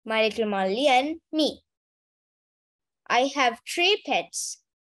 my little Molly, and me. I have 3 pets.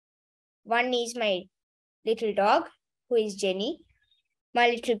 One is my little dog, who is Jenny, my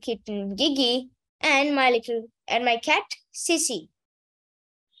little kitten Gigi, and my cat Sissy.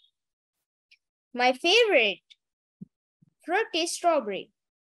 My favorite fruit is strawberry.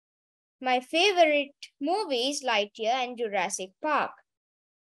 My favorite movie is Lightyear and Jurassic Park.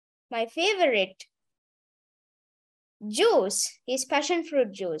 My favorite juice is passion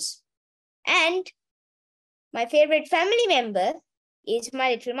fruit juice. And my favorite family member is my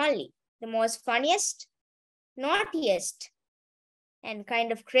little Molly, the most funniest, naughtiest, and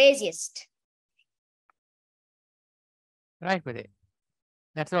kind of craziest. Right, Pute.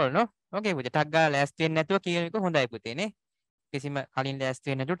 That's all, no? Okay, Pute. ටක් ගාලා ලෑස්ති වෙන්නේ නැතුව කියන එක හොඳයි පුතේ නේ. කිසිම කලින් ලෑස්ති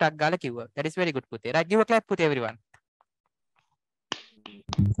වෙන්නේ නැතුව ටක් ගාලා කිව්වා. That is very good, Pute. Right, give a clap, Pute, everyone.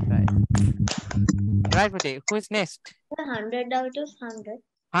 Right. Right, Pute. Who is next? 100 out of 100.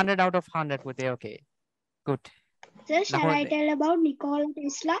 100 out of 100, Pute. Okay. Good. Sir, shall I tell about Nikola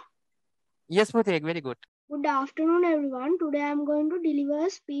Tesla? Yes, Pute. Very good. Good afternoon, everyone. Today I am going to deliver a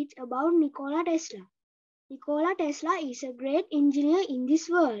speech about Nikola Tesla. Nikola Tesla is a great engineer in this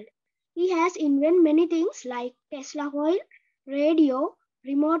world. He has invented many things like Tesla coil, radio,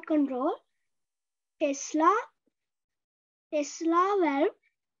 remote control, Tesla valve,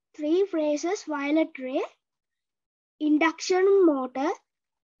 3 phases violet ray, induction motor,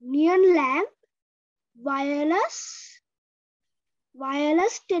 neon lamp, wireless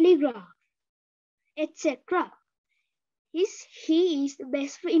telegraph, etc. He is the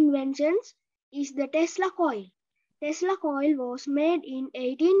best inventions is the Tesla coil. Tesla coil was made in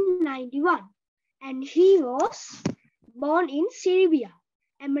 1891 and he was born in Serbia,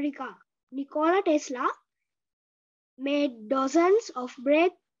 America. Nikola Tesla made dozens of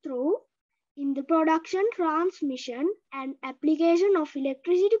breakthroughs in the production, transmission, and application of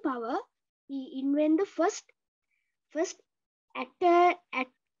electricity power. He invented the first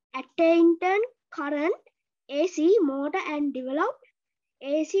attendant current AC motor and developed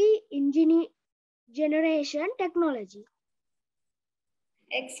AC engine generation technology.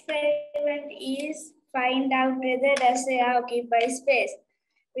 Experiment is find out whether does air occupy space.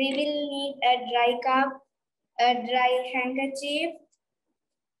 We will need a dry cup, a dry handkerchief,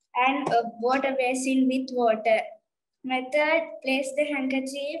 and a water basin with water. Method: place the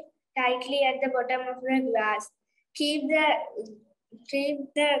handkerchief tightly at the bottom of the glass. Keep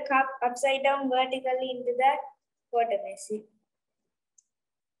the cup upside down vertically into the water basin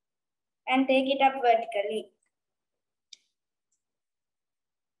and take it up vertically.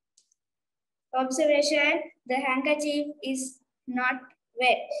 Observation: the handkerchief is not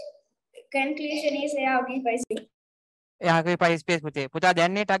wet. Conclusion is air occupies space. එයාගේ පයි space පුතේ. පුතා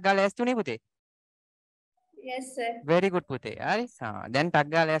දැන් නේ ටක් ගාලා ඇස්තුනේ පුතේ. Yes, sir. Very good පුතේ. හරි. දැන් ටක්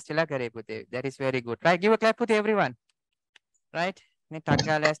ගාලා ඇස්තිලා කරේ පුතේ. That is very good. Right, give a clap පුතේ everyone. Right. මේ ටක්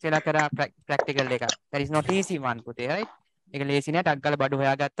ගාලා ඇස්තිලා කරා practical එක. That is not easy one පුතේ, right? ඒක ලේසි නෑ ටක් ගාලා බඩු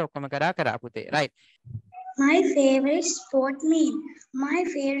හොයාගත්ත ඔක්කොම කරා පුතේ. Right. My favorite sportsman. My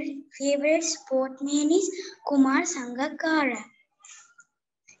favorite sportsman is Kumar Sangakkara.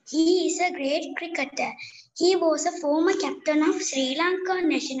 He is a great cricketer. He was a former captain of Sri Lanka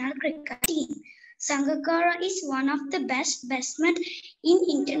national cricket team. Sangakkara is one of the best batsmen in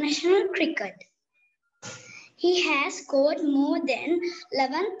international cricket. He has scored more than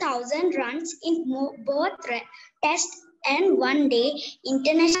 11,000 runs in both Test and one-day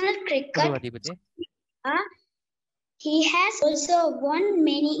international cricket. He has also won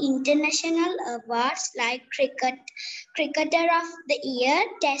many international awards like Cricketer of the Year,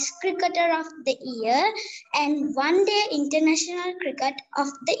 Test Cricketer of the Year, and One-Day International Cricket of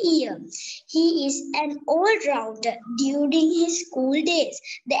the Year. He is an all-rounder during his school days.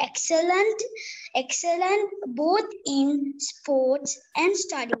 The excellent both in sports and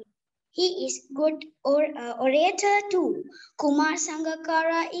study. He is good orator too. Kumar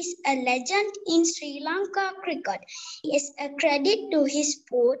Sangakkara is a legend in Sri Lanka cricket. He is a credit to his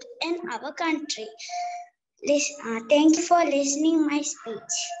sport and our country. Thank you for listening my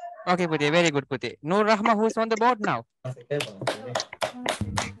speech. Okay, Pute, very good, Pute. Noor Rahma, who's on the board now?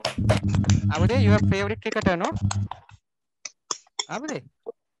 Abude, your favorite cricketer, no? Abude?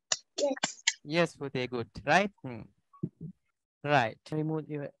 Yes. Yes, Pute, good. Right? Right. Remove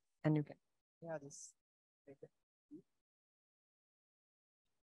your, and you can. Yeah, this.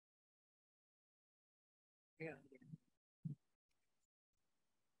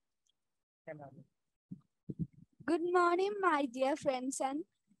 Good morning, my dear friends and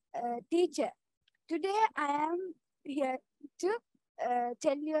teacher. Today I am here to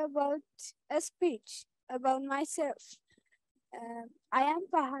tell you about a speech about myself. I am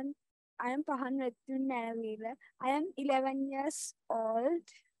Pahan Ratun Nanavila. I am 11 years old.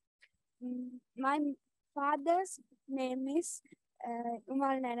 My father's name is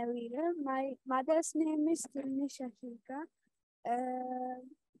Umal Nanavila. My mother's name is Tilni Shashika.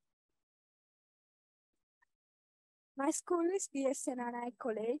 My school is DS Senanai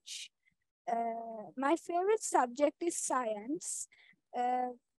College. My favorite subject is science.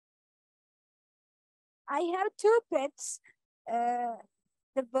 I have two pets.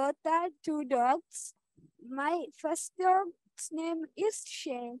 The both are two dogs. My first dog's name is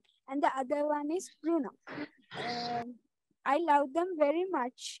Shane and the other one is Bruno. I love them very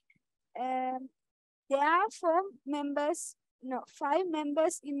much. There are five members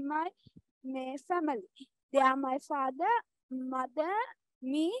in my family. They are my father, mother,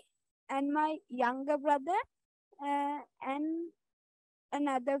 me, and my younger brother, and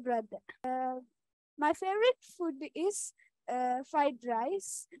another brother. My favorite food is fried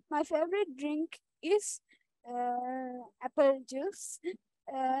rice. My favorite drink is apple juice.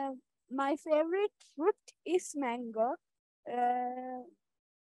 My favorite fruit is mango.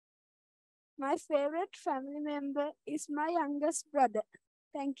 My favorite family member is my youngest brother.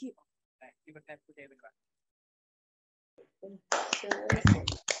 Thank you. Very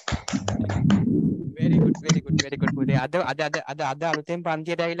good, very good, very good. පුතේ අද අලුතෙන්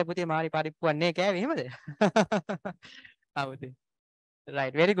පන්තියට ඇවිල්ලා පුතේ Marie පරිප්පුවක් නේ කෑවේ එහෙමද? පුතේ.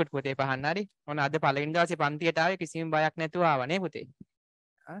 Right, very good පුතේ පහන්න හරි. ඔන්න අද පළවෙනි දවසේ පන්තියට ආවේ කිසිම බයක් නැතුව ආවා නේ පුතේ.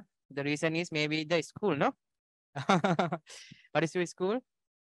 The reason is maybe the school, no? What is your school?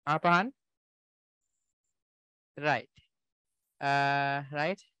 පහන්? Right.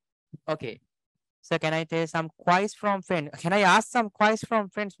 Right. Okay. So can I take some quiz from friends? Can I ask some quiz from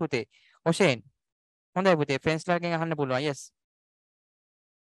friends, Pute? Oshen. හොඳයි පුතේ friends ලාගෙන් අහන්න පුළුවන්. Yes.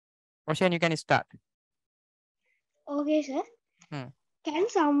 Oshen, you can start. Okay, sir. Hmm. Can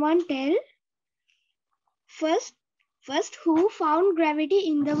someone tell first who found gravity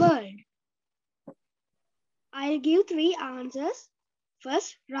in the world? I'll give three answers.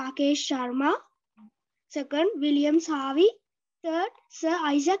 First, Rakesh Sharma. Second, William Harvey. Third, Sir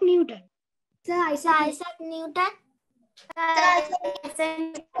Isaac Newton. Sir Isaac Newton.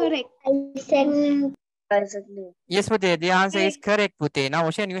 Correct. Yes, Pute, the answer is correct, Pute. Now,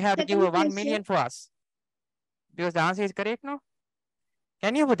 Oshen, you have to give Second 1 million for us. Because the answer is correct, no?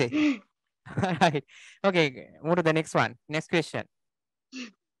 Can you, Pute? Right. Okay, move to the next one. Next question.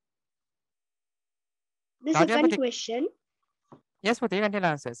 The Rajan, second Pute. question. Yes, Pute, you can tell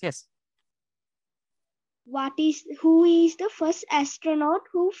answers. Yes. Who is the first astronaut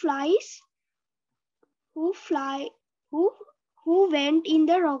who went in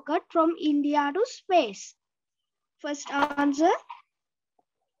the rocket from India to space? First answer,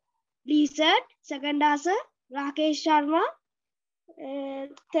 Lizard. Second answer, Rakesh Sharma.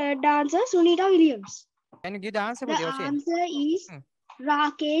 Third answer, Sunita Williams. Can you give the answer, The Pute, Oshen? answer is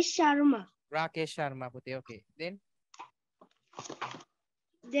Rakesh Sharma. Rakesh Sharma, Pute. Okay.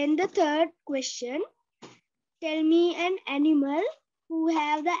 Then the third question. Tell me an animal who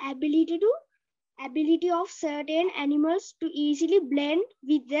have the ability of certain animals to easily blend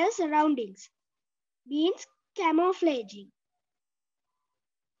with their surroundings. Means camouflaging.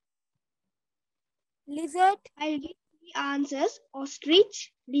 Lizard. I'll give three answers.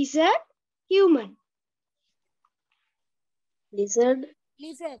 Ostrich, lizard, human. Lizard.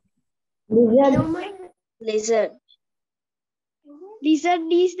 Lizard. Lizard. Lizard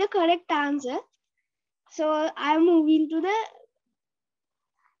is the correct answer. So I'm moving to the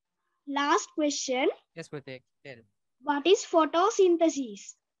last question. Yes, Pute. Tell. What is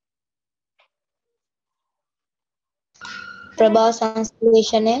photosynthesis? Prabha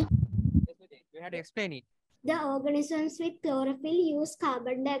संश्लेषण. You have to explain it. The organisms with chlorophyll use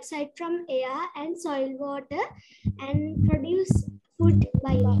carbon dioxide from air and soil water and produce food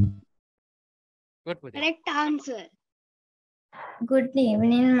by it. Good, Pute. Correct answer. Good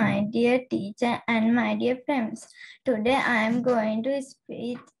evening, my dear teacher and my dear friends. Today I am going to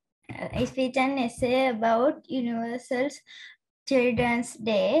speak an essay about Universal Children's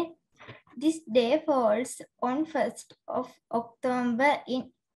Day. This day falls on 1st of October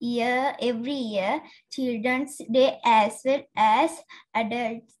every year. Children's Day as well as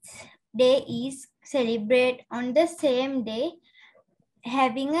Adults Day is celebrated on the same day.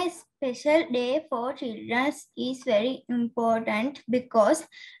 Having a special day for children is very important because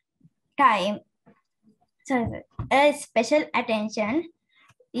a special attention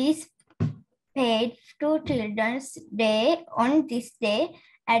is paid to Children's Day on this day.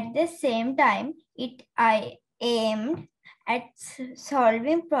 At the same time, it aimed at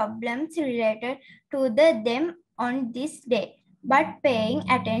solving problems related to them on this day. But paying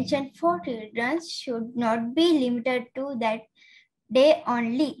attention for children should not be limited to that day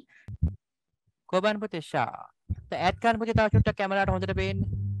only. Koban Pute Shah. The ad can Pute tahu chutta camera at hondra pain.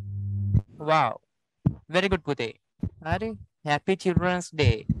 Wow. Very good, Pute. Are happy Children's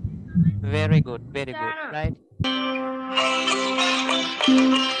Day. Very good, very good. Right?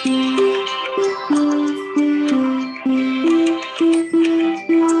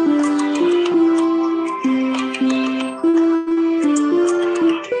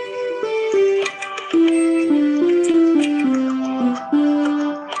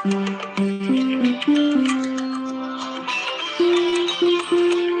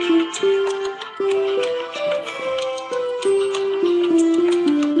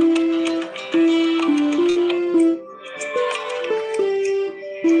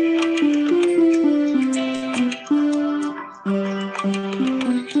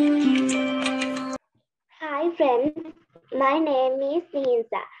 Hi friends, my name is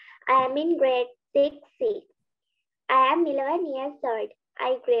Niwasa. I am in grade 6C. I am 11 years old.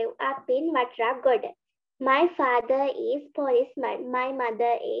 I grew up in Vatragoda. My father is policeman. My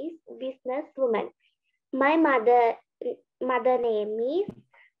mother is businesswoman. My mother name is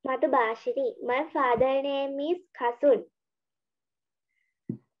Madhubhashini. My father name is Kasun.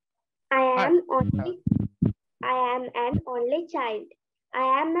 I am an only child.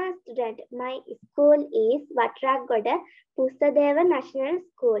 I am a student. My school is Vatragoda Pusadeva National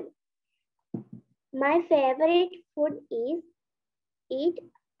School. My favorite food is eat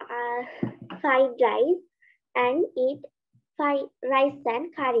fried rice and eat fried rice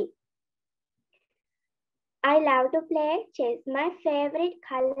and curry. I love to play chess. My favorite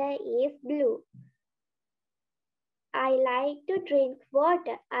color is blue. I like to drink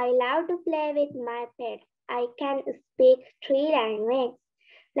water. I love to play with my pets. I can speak 3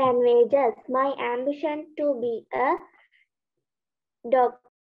 languages. My ambition to be a doctor.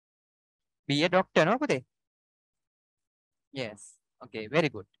 Be a doctor, no, Pute? Yes. Okay, very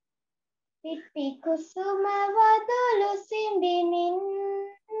good. Pitti kusuma vadulu sindimin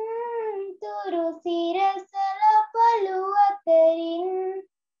turu sirasala palu aterin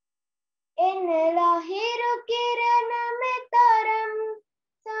enala hiru kirana metaram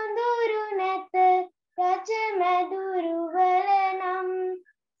sanduru neta raja maduru valanam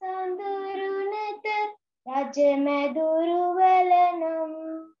sanduru neta raja maduru valanam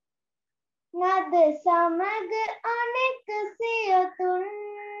නද සමග අනෙක් සියතුන්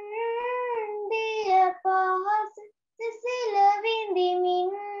දිය පහස සිසිල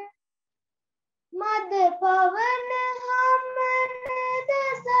විඳිමින් මද පවන හමනද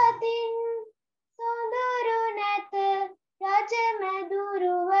සතින් සොඳුරු නැත රජ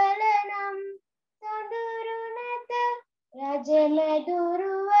මැදුරු වල නම් සොඳුරු නැත රජ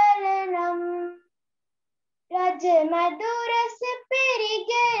මැදුරු වල නම් රජ මැදුර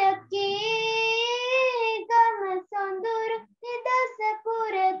සිපිරිගයකි ගම සොඳුරු නිදස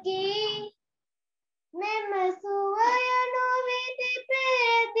පුරකි මෙම සුවය නොවිදි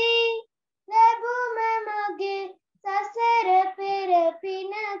පෙරදී ලැබුම මගේ සසර පෙර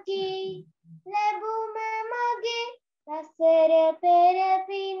පිනකි ලැබුම මගේ සසර පෙර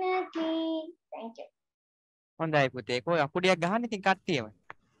පිනකි. Thank you. හොඳයි පුතේ. කොයි අකුඩියක් ගහන්න ඉතින් කට්ටියම.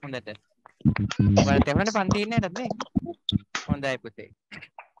 හොඳට. ඔයාලා තේරුණාද පන්ති ඉන්නේ නැද්ද නේ? හොඳයි පුතේ.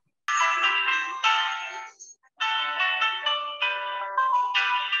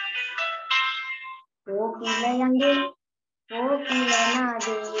 Kokilayange,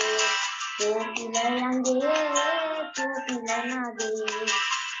 kokilanage, kokilayange, kokilanage,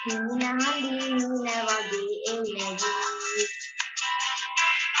 hinahandi hinawage enage.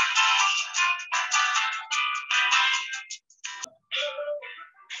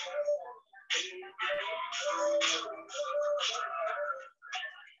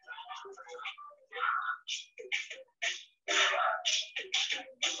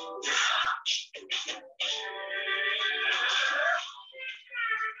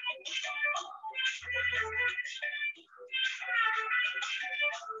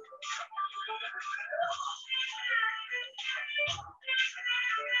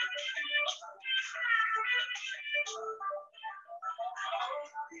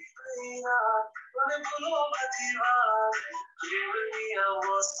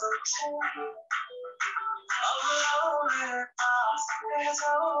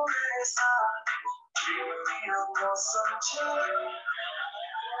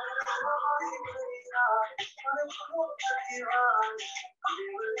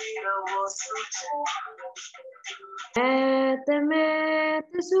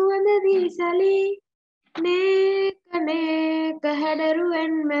 ඇත සුවඳ දීසලි නේක නේක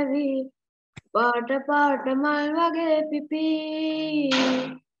හැඩරුවෙන් මැවි පාට පාට මල් වගේ පිපි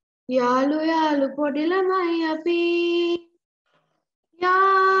යාළු යාළු පොඩි ළමයි අපි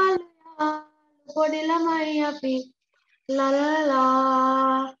යාළු යාළු පොඩි ළමයි අපි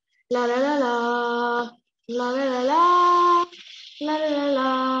ලලලා ලලලා ලලලා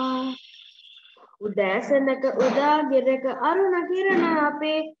ලලලා උදෑසනක උදාගෙරක අරුණ කිරණ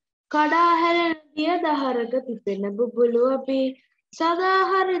අපේ කඩා හැරෙන දිය දහරක පිපෙන බුබුලු අපි සදා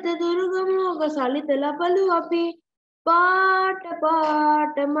හරිත දුර්ගමෝග සලිත ලබලු අපි පාට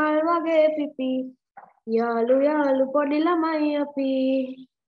පාට මල් වගේ පිපි යාළු යාළු පොඩි ළමයි අපි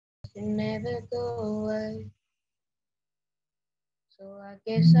never go away so I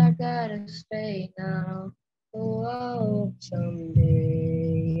guess I gotta stay now oh I hope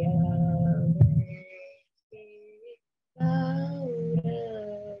someday I'll make it louder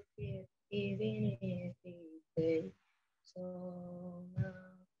even if it takes so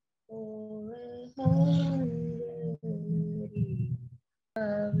now for 100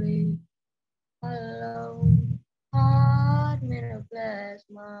 years alone heart made of glass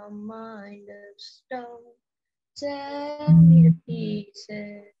my mind of stone tear me to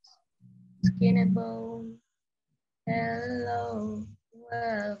pieces skin and bone hello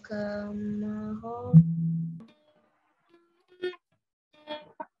welcome home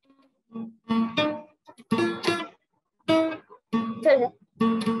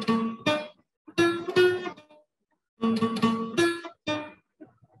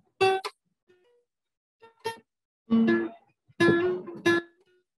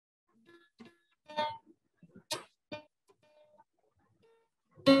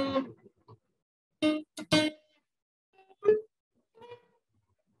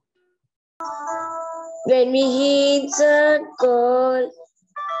When we heed the call,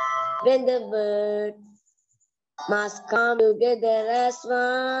 when the bird must come together as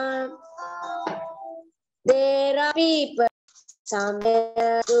one. There are people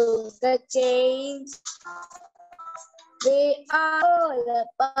somewhere through the change. They are all a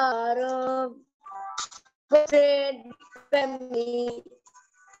part of the great family.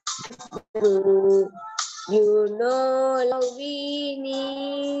 You know love we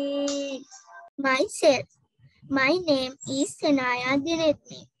need. Myself. My name is Sanaya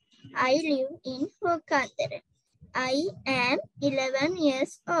Dinetni. I live in Hokandara. I am 11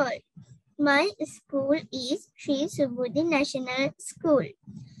 years old. My school is Sri Subudhi National School.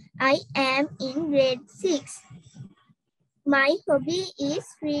 I am in grade 6. My hobby is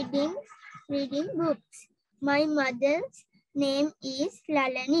reading books. My mother's name is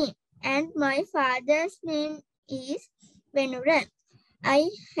Lalani and my father's name is Venuran. I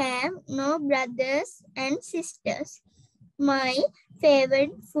have no brothers and sisters. My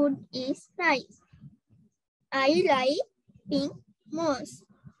favorite food is rice. I like pink moss.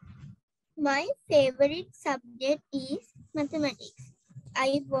 My favorite subject is mathematics.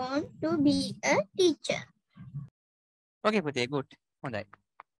 I want to be a teacher. Okay පුතේ good. හොඳයි.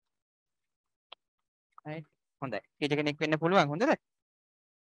 right. හොඳයි. Teacher කෙනෙක් වෙන්න පුළුවන් හොඳද?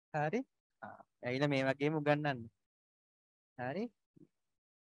 හරි. ඇවිල්ලා මේ වගේම උගන්වන්න. හරි.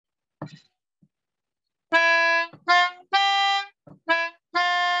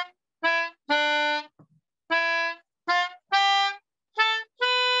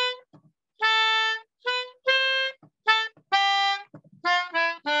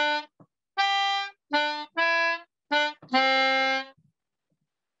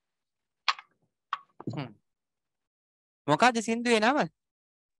 මොකද්ද සින්දුවේ නම?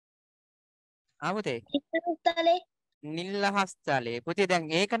 පුතේ. නිල්හස්තලේ. පුතේ දැන්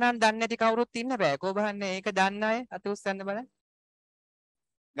ඒක නම් දන්නේ නැති කවුරුත් ඉන්න බෑ. කො බහන්නේ ඒක දන්න අය අත උස්සන්න බලන්න.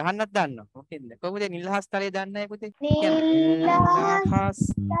 ගහන්නත් දන්නවා. මොකෙන්ද? කොහොමද නිල්හස්තලේ දන්නේ අය පුතේ?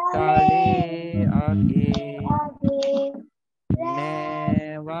 නිල්හස්තලේ අගේ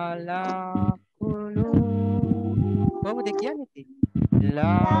නෑවලකුළු කොහොමද කියන්නේ ඉතින්?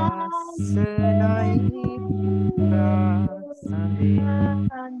 ලස්සනයි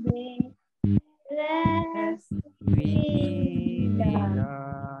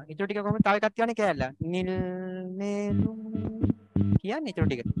විහිදෙලා ඊට ටික කොහොමද තව එකක් කියන්නේ කෑල්ල නිල් නෙළුම් කියන්නේ ඊට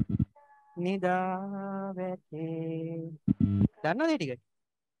ටික නිදා වැටේ දන්නවද ඒ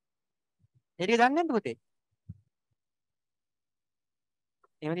ටික දන්නේ නැද්ද පුතේ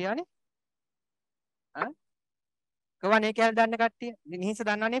එහෙම දියානේ කොහොමනේ කෑල්ල දන්න කට්ටිය නිහිස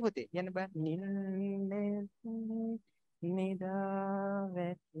දන්නවනේ පුතේ කියන්න බෑ නිල් නෙළුම් නිදා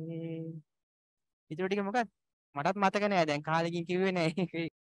වැටේ ඊට ටික මොකක්ද මටත් මතක නෑ දැන් කාලෙකින් කිව්වේ නෑ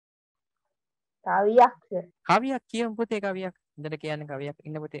කවියක් කියමු පුතේ කවියක් හොඳට කියන්න කවියක්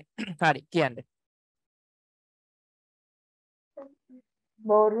ඉන්න පුතේ හරි කියන්න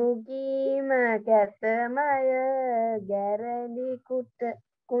බොරු කීම කැතමය ගැරඩි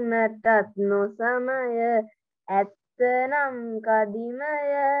කුණටත් නොසමය ඇත්තනම් කදිමය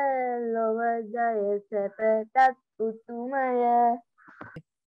ලොව ජය සැපටත් උතුමය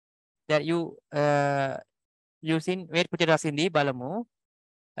that using wait පුතේ රසින්දී බලමු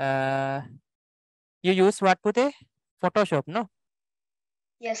you use what පුතේ Photoshop no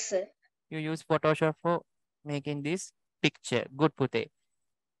Yes sir. you use Photoshop for making this picture good පුතේ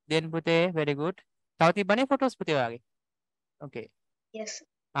then පුතේ very good තව තිබ්බනේ photos පුතේ වාගේ okay Yes.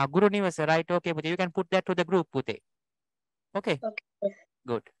 Guru Niwasa right okay පුතේ you can put that to the group පුතේ okay Okay.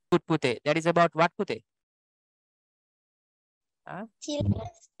 good පුතේ that is about what පුතේ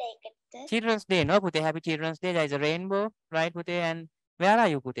Children's Day. Children's Day no පුතේ happy Children's Day there is a rainbow right පුතේ and where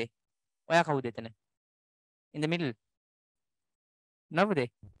are you පුතේ ඔයා කවුද එතන in the middle no පුතේ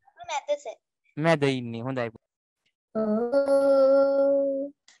මැද ඉන්නේ හොඳයි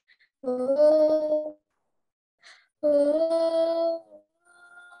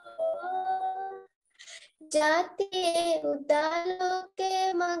ජාතියේ උදාලෝකේ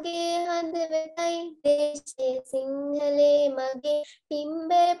මගේ හදවතයි දේශේ සිංහලේ මගේ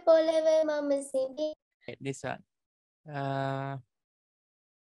පිම්බේ පොළවේ මම සිටි this one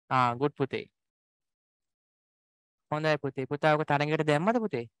good පුතේ හොඳයි පුතේ පුතා ඔක තරඟයට දැම්මද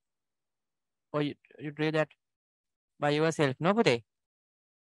පුතේ or you do that by yourself no පුතේ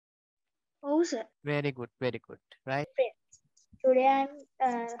Oh sir. very good right Today I'm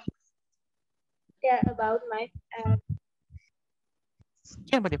about my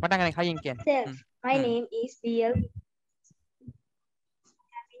කියන්න පුතේ පටන් ගන්න කයින් කියන්න self. My name is DL.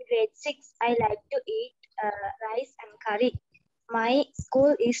 I'm in grade 6. I like to eat rice and curry. My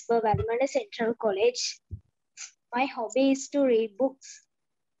school is Abhiman Central College. My hobby is to read books,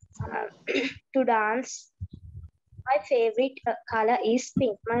 to dance. My favorite color is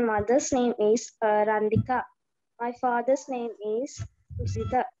pink. My mother's name is Randika. My father's name is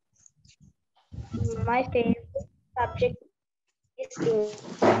Usita. My favorite subject is English.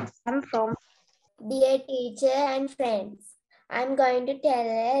 I'm from. Dear teacher and friends, I'm going to tell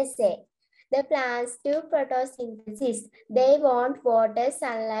an essay. The plants do photosynthesis. They want water,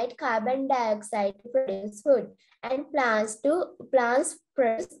 sunlight, carbon dioxide to produce food. And plants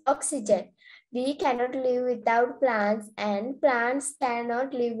produce oxygen. We cannot live without plants and plants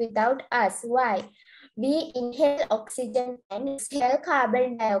cannot live without us. Why? We inhale oxygen and exhale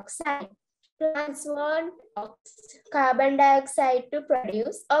carbon dioxide. Plants want carbon dioxide to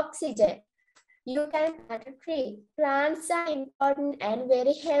produce oxygen. You can plant a tree. Plants are important and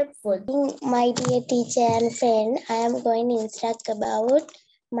very helpful. My dear teacher and friend, I am going to instruct about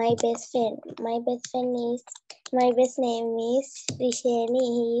my best friend. My best name is Risheni.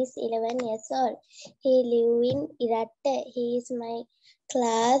 He is 11 years old. He lives in Iratte. He is my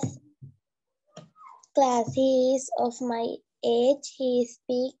class. He is of my age. He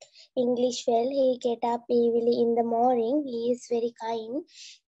speak English well. He get up early in the morning. He is very kind.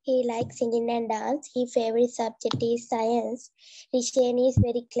 He likes singing and dance. His favorite subject is science. Risheni is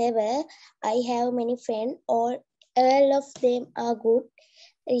very clever. I have many friends. All of them are good.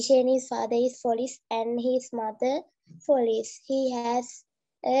 Risheni's father is police and his mother police. He has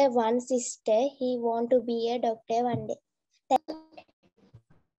one sister. He want to be a doctor one day.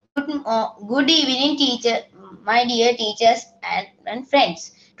 Good evening, my dear teachers and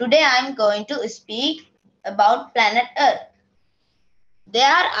friends. Today I am going to speak about planet Earth. There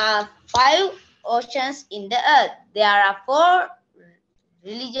are 5 oceans in the earth. There are 4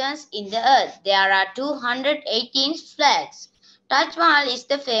 religions in the earth. There are 218 flags. Taj Mahal is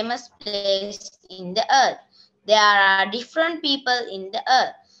the famous place in the earth. There are different people in the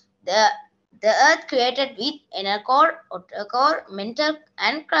earth. The earth created with inner core, outer core, mantle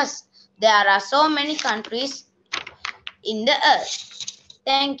and crust. There are so many countries in the earth.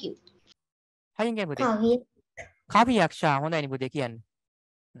 Thank you. හයින් ගෑ පුතේ. කවියක් ෂා හොඳයිනේ පුතේ කියන්න.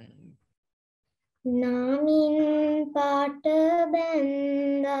 නාමින් පාට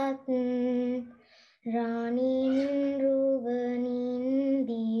බැන්දත් රාණින් රුවනින්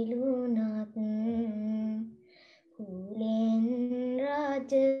දිලුනත් කුලෙන්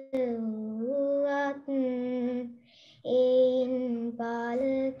රජ වූවත් එයින්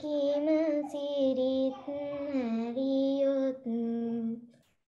පාලකින සිරිත් හැරියොත්.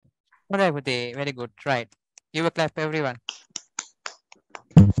 හොඳයි පුතේ. Very good. Right. Give a clap everyone.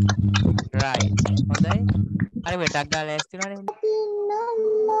 Right. හොඳයි. අර වෙටක් ගාලා ලෑස්ති වෙනවනේ.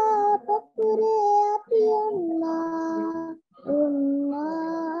 Pinnamma papure apiyamma unna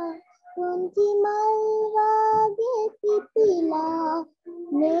kunti malwage pipila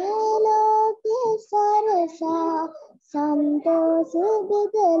meloke sarasa santosu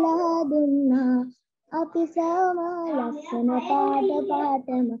bedala dunna api sama lassana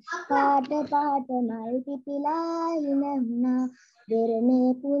පාට මල් පිපිලා හිනහුණා දෙරනේ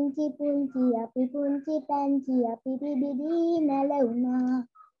පුංචි අපි පුංචි පැංචි අපි පිබිදී නැලුණා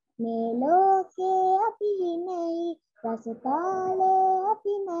මේ ලෝකේ අපි හිනෙයි රසතාලේ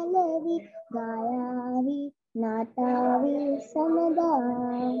අපි නැලවි ගායාවි නාටාවි සමදා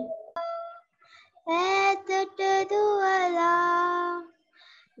ඈතට දුවලා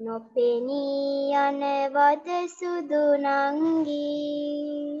නොපෙනී යනවද සුදු නංගි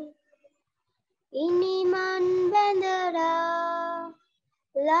ඉනිමන් බැඳලා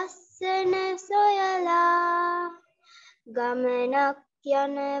ලස්සන සොයලා ගමනක්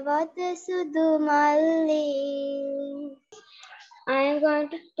යනවද සුදු මල්ලි. I am going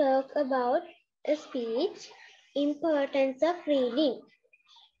to talk about a speech, importance of reading.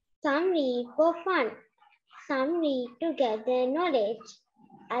 Some read for fun, some read to gather knowledge,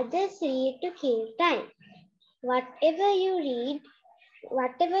 others read to kill time. Whatever you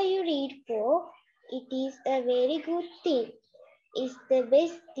read for, it is a very good thing. It's the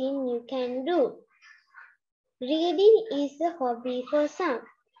best thing you can do. Reading is a hobby for some.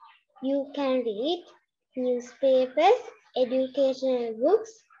 You can read newspapers, educational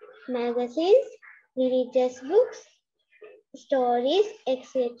books, magazines, religious books, stories,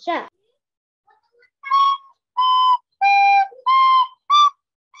 etc.